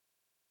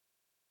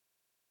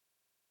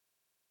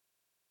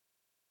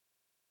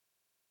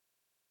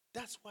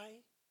 That's why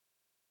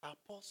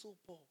Apostle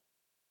Paul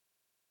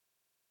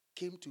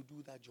came to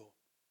do that job.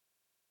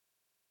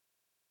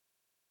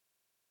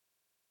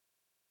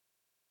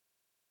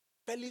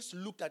 Felix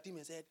looked at him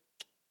and said,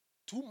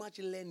 too much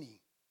learning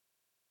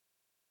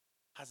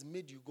has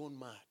made you go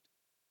mad.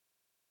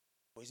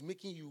 Or it's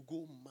making you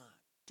go mad.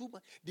 Too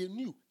much. They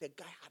knew the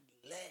guy had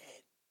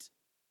learned.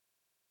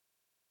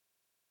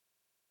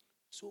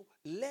 So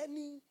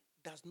learning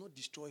does not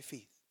destroy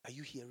faith. Are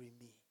you hearing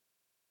me?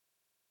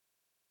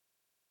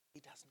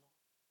 It does not.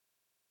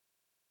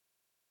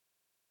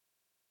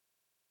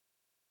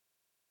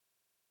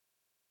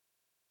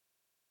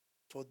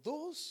 For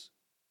those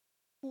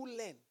who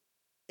learn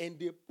and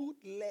they put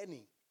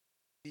learning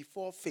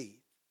before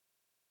faith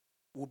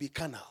will be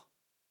carnal.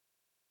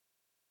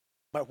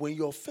 But when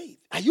your faith,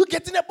 are you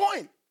getting a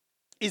point?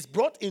 Is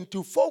brought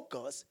into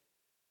focus,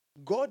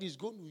 God is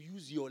going to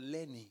use your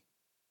learning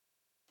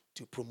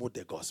to promote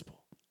the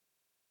gospel.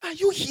 Are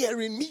you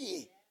hearing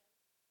me?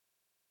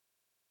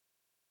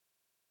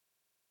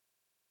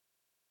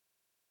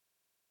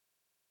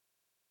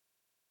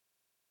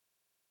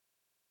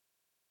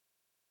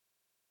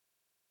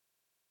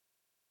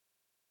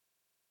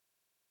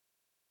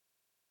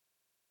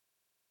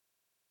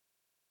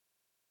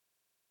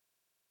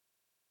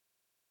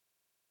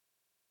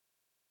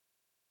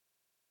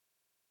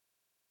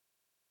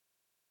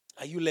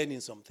 Are you learning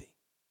something?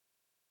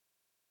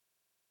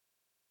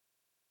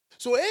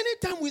 So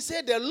anytime we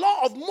say the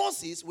law of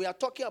Moses, we are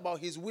talking about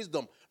his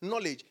wisdom,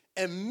 knowledge,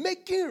 and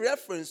making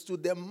reference to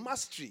the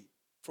mastery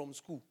from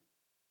school.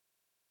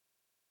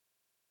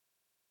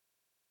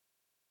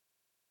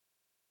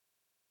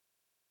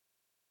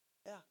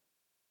 Yeah.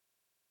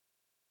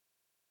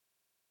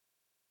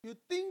 You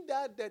think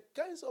that the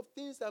kinds of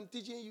things I'm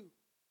teaching you,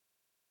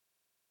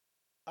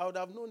 I would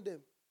have known them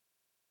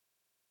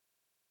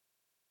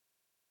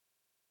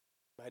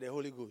by the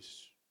Holy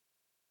Ghost.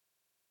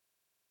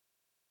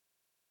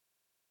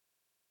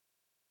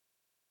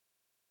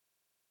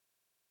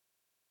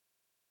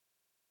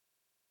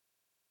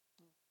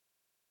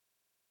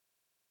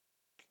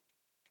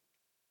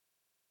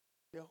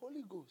 The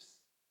Holy Ghost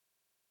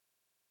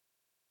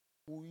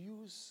will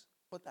use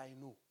what I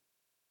know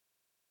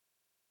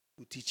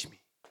to teach me.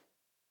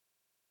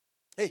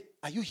 Hey,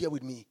 are you here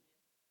with me?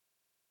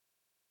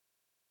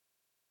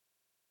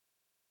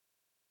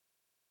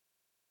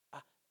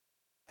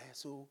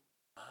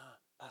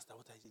 Pastor,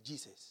 what I say?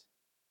 Jesus.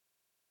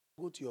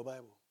 Go to your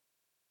Bible.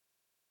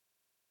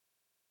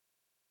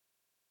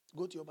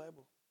 Go to your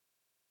Bible.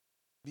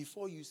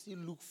 Before you see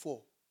Luke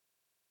 4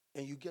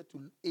 and you get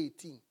to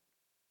 18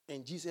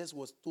 and Jesus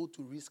was told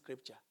to read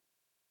scripture.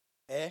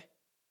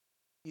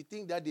 You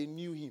think that they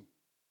knew him?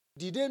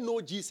 Did they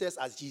know Jesus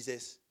as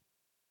Jesus?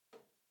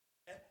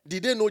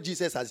 did they know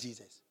Jesus as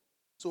Jesus?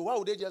 So why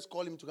would they just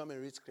call him to come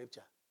and read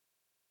scripture?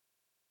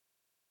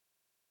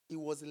 He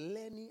was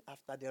learning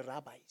after the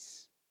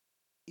rabbis.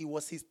 It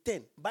was his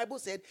turn. Bible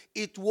said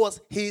it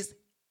was his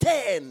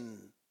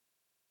turn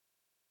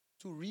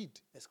to read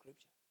the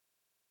scripture.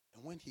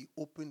 And when he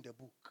opened the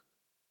book,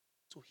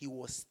 so he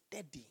was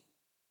studying.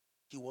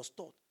 He was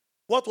taught.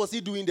 What was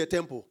he doing in the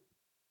temple?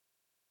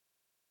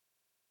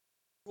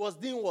 He was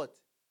doing what?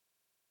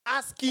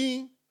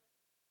 Asking.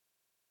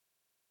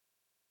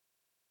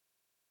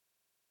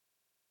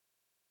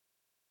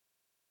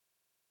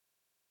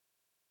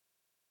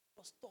 He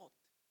was taught.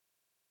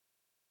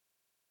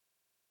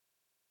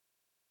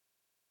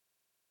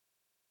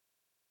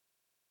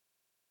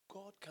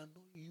 God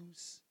cannot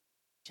use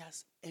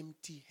just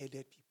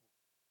empty-headed people.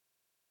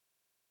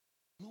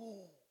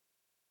 No.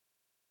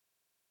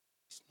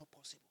 It's not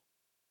possible.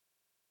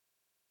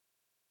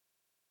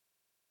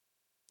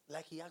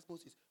 Like he asked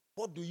Moses,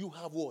 what do you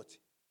have what?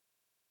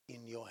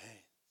 In your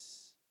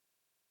hands.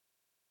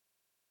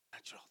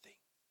 Natural things.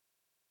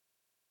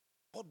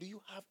 What do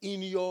you have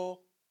in your?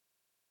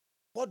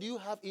 What do you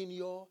have in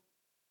your?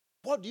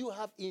 What do you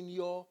have in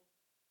your?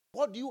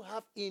 What do you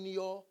have in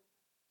your?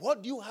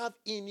 What do you have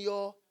in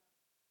your?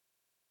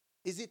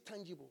 Is it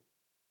tangible?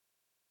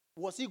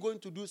 Was he going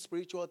to do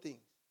spiritual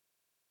things?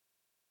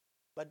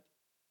 But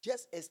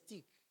just a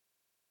stick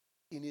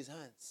in his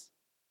hands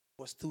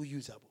was still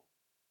usable.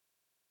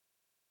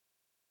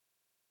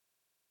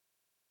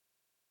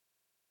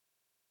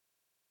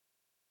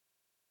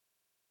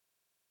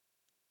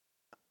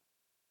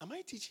 Am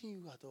I teaching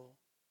you at all?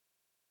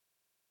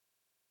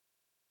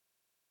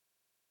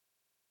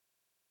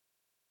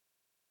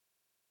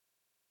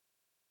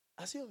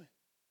 Asiome,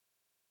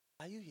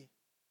 are you here?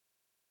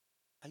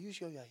 Are you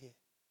sure you are here?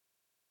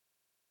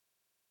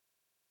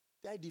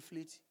 Did I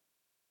deflate?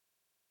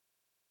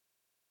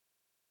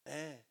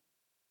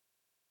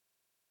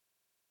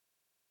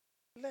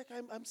 Like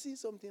I'm seeing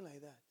something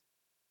like that.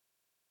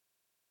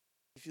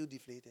 You feel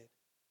deflated.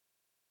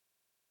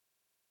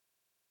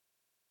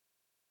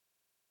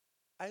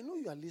 I know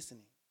you are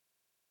listening.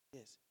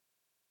 Yes.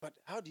 But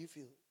how do you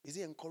feel? Is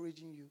it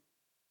encouraging you?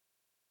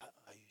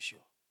 Are you sure?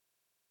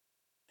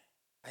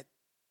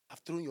 I've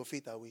thrown your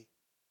faith away.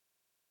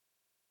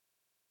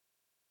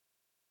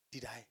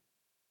 Did I?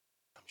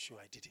 I'm sure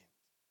I didn't.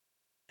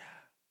 Yeah.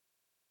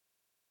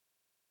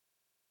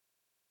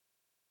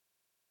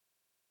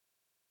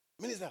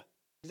 Minister,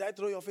 did I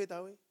throw your faith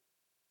away?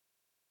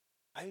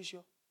 Are you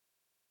sure?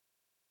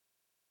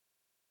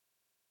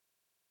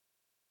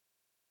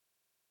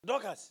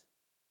 Dorcas,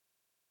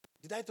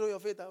 did I throw your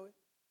faith away?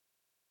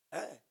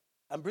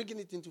 I'm bringing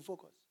it into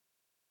focus.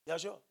 Yeah,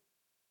 sure.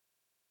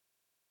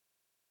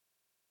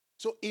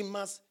 So it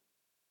must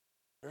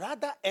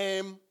rather how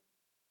are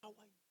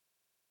you?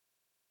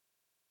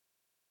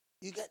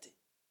 You get it?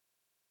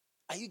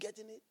 Are you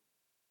getting it?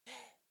 Yeah.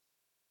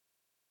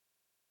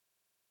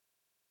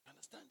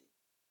 Understand it?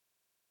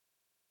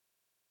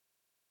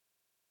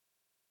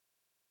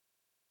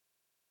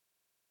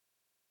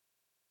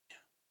 Yeah.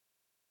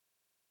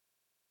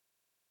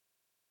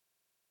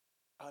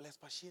 I'll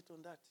expatiate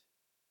on that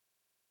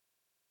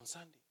on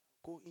Sunday.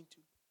 I'll go into.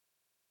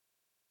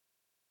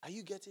 Are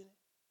you getting it?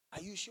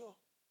 Are you sure?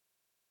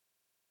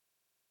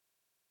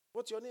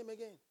 What's your name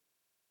again?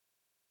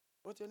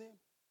 What's your name?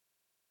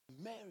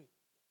 Mary.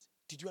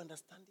 Did you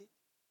understand it?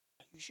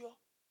 Are you sure?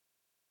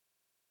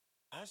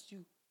 I asked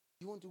you,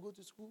 you want to go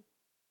to school?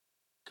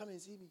 Come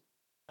and see me.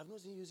 I've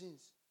not seen you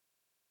since.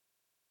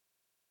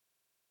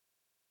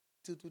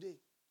 Till today.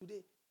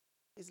 Today.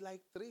 It's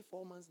like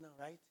 3-4 months now,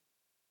 right?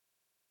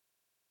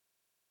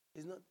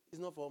 It's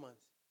not 4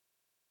 months.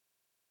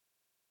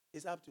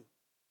 It's up to.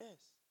 Yes.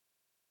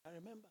 I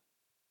remember.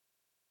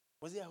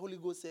 Was it a Holy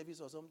Ghost service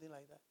or something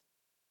like that?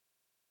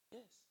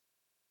 Yes.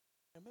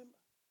 I remember.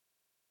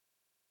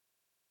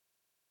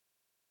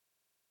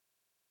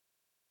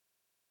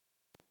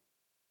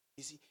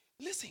 You see,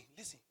 listen.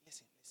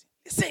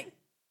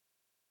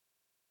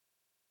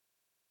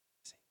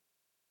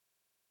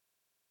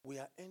 We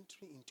are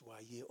entering into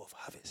our year of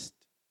harvest.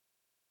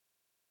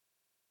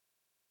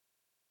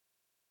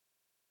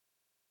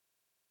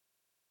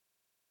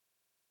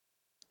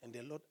 And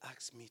the Lord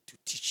asked me to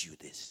teach you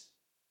this.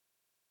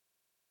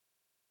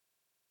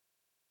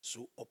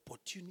 So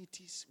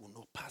opportunities will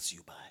not pass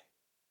you by.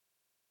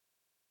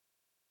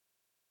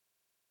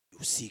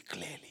 You see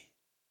clearly.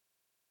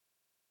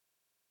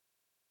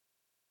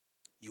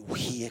 You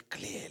hear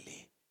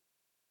clearly.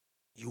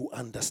 You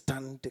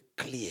understand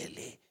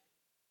clearly.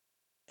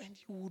 And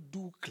you will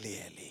do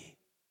clearly.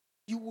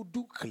 You will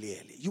do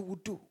clearly. You will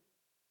do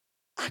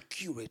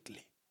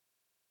accurately.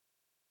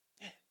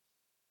 Yeah.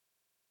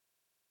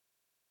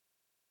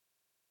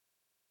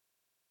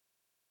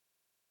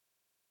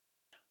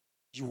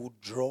 You will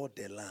draw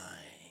the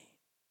line.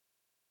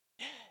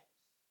 Yes.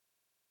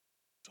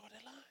 Draw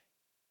the line.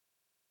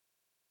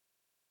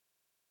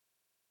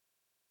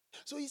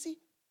 So you see,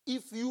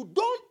 if you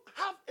don't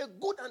have a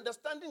good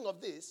understanding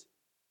of this,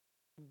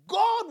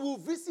 God will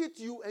visit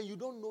you and you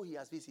don't know he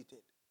has visited.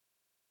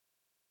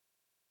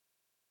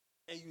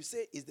 and you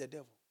say it's the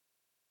devil.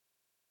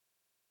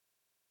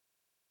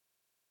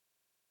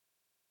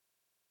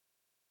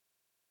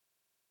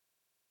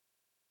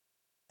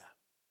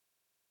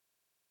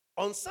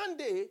 Yeah. On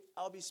Sunday,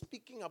 I'll be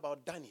speaking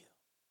about Daniel.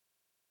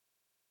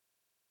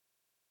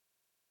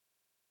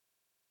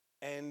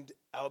 And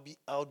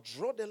I'll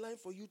draw the line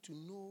for you to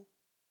know.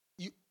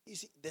 You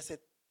see, there's a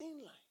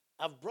thin line.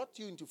 I've brought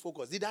you into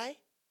focus. Did I?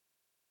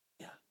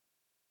 Yeah.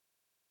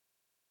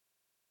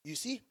 You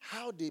see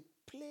how they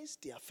place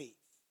their faith.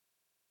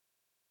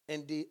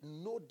 And they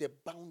know the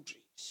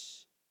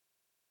boundaries.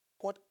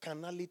 What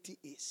carnality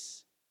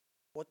is.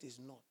 What is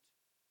not.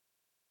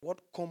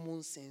 What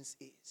common sense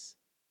is.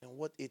 And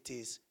what it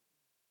is.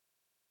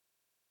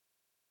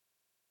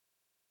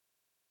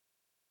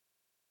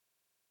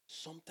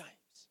 Sometimes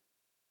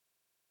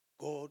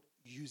God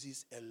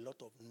uses a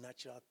lot of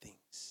natural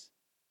things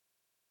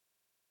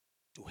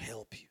to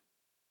help you.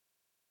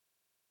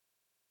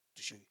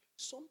 To show you.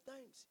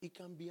 Sometimes it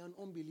can be an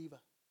unbeliever.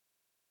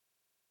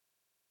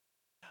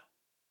 Yeah.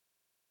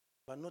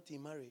 But not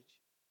in marriage.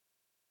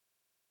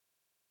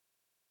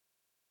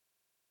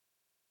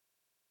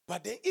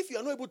 But then if you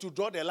are not able to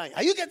draw the line,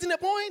 are you getting the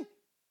point?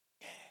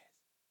 Yes.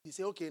 You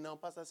say, okay, now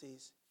pastor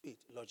says faith,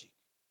 logic.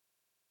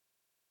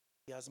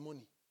 He has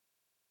money.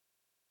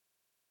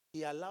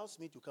 He allows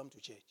me to come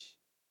to church.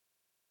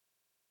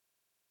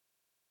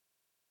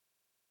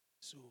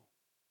 So,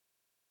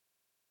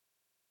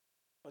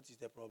 what is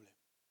the problem?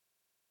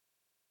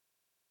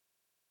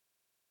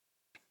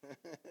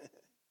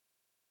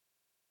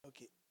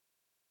 Okay.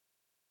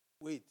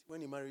 Wait, when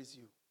he marries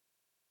you,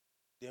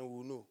 then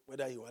we'll know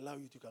whether he will allow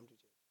you to come to church.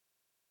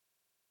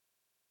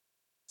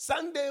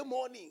 Sunday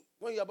morning,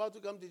 when you're about to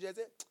come to church,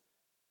 say,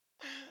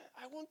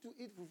 I want to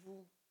eat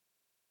fufu.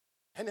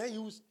 And then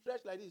you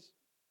stretch like this.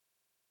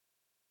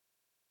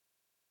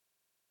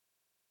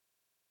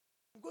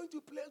 I'm going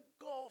to play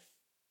golf.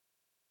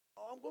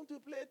 Or I'm going to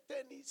play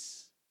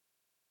tennis.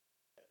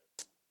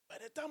 By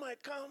the time I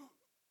come,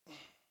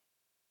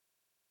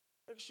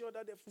 make sure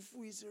that the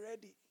fufu is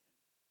ready.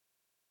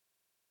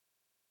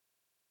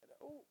 And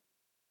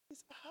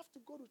I have to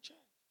go to church.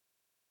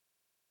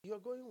 You're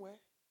going where?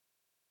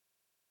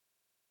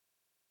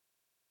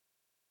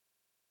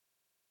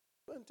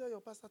 Go and tell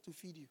your pastor to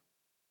feed you.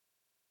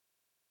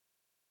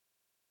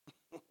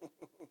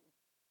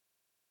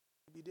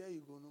 Be there,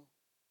 you go no.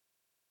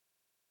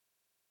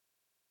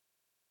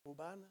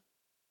 Obana.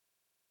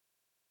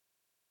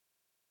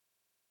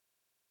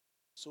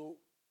 So,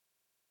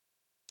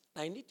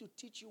 I need to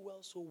teach you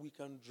well so we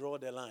can draw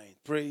the line.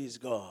 Praise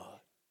God.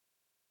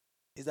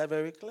 Is that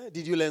very clear?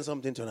 Did you learn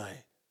something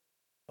tonight?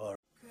 All right.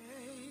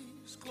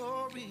 Grace,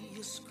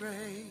 glorious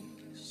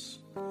grace.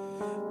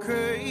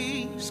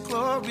 Grace,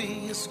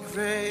 glorious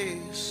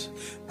grace.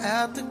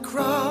 At the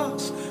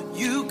cross,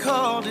 you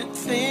called it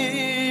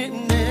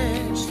finished.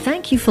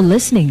 Thank you for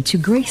listening to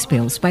Grace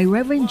Bills by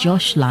Reverend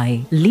Josh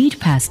Laryea, lead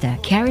pastor,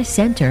 Charis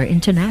Center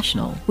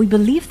International. We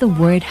believe the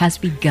word has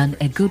begun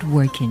a good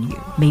work in you.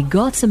 May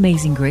God's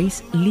amazing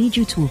grace lead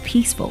you to a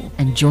peaceful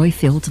and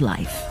joy-filled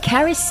life.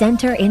 Charis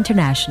Center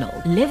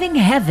International, living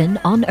heaven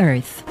on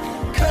earth.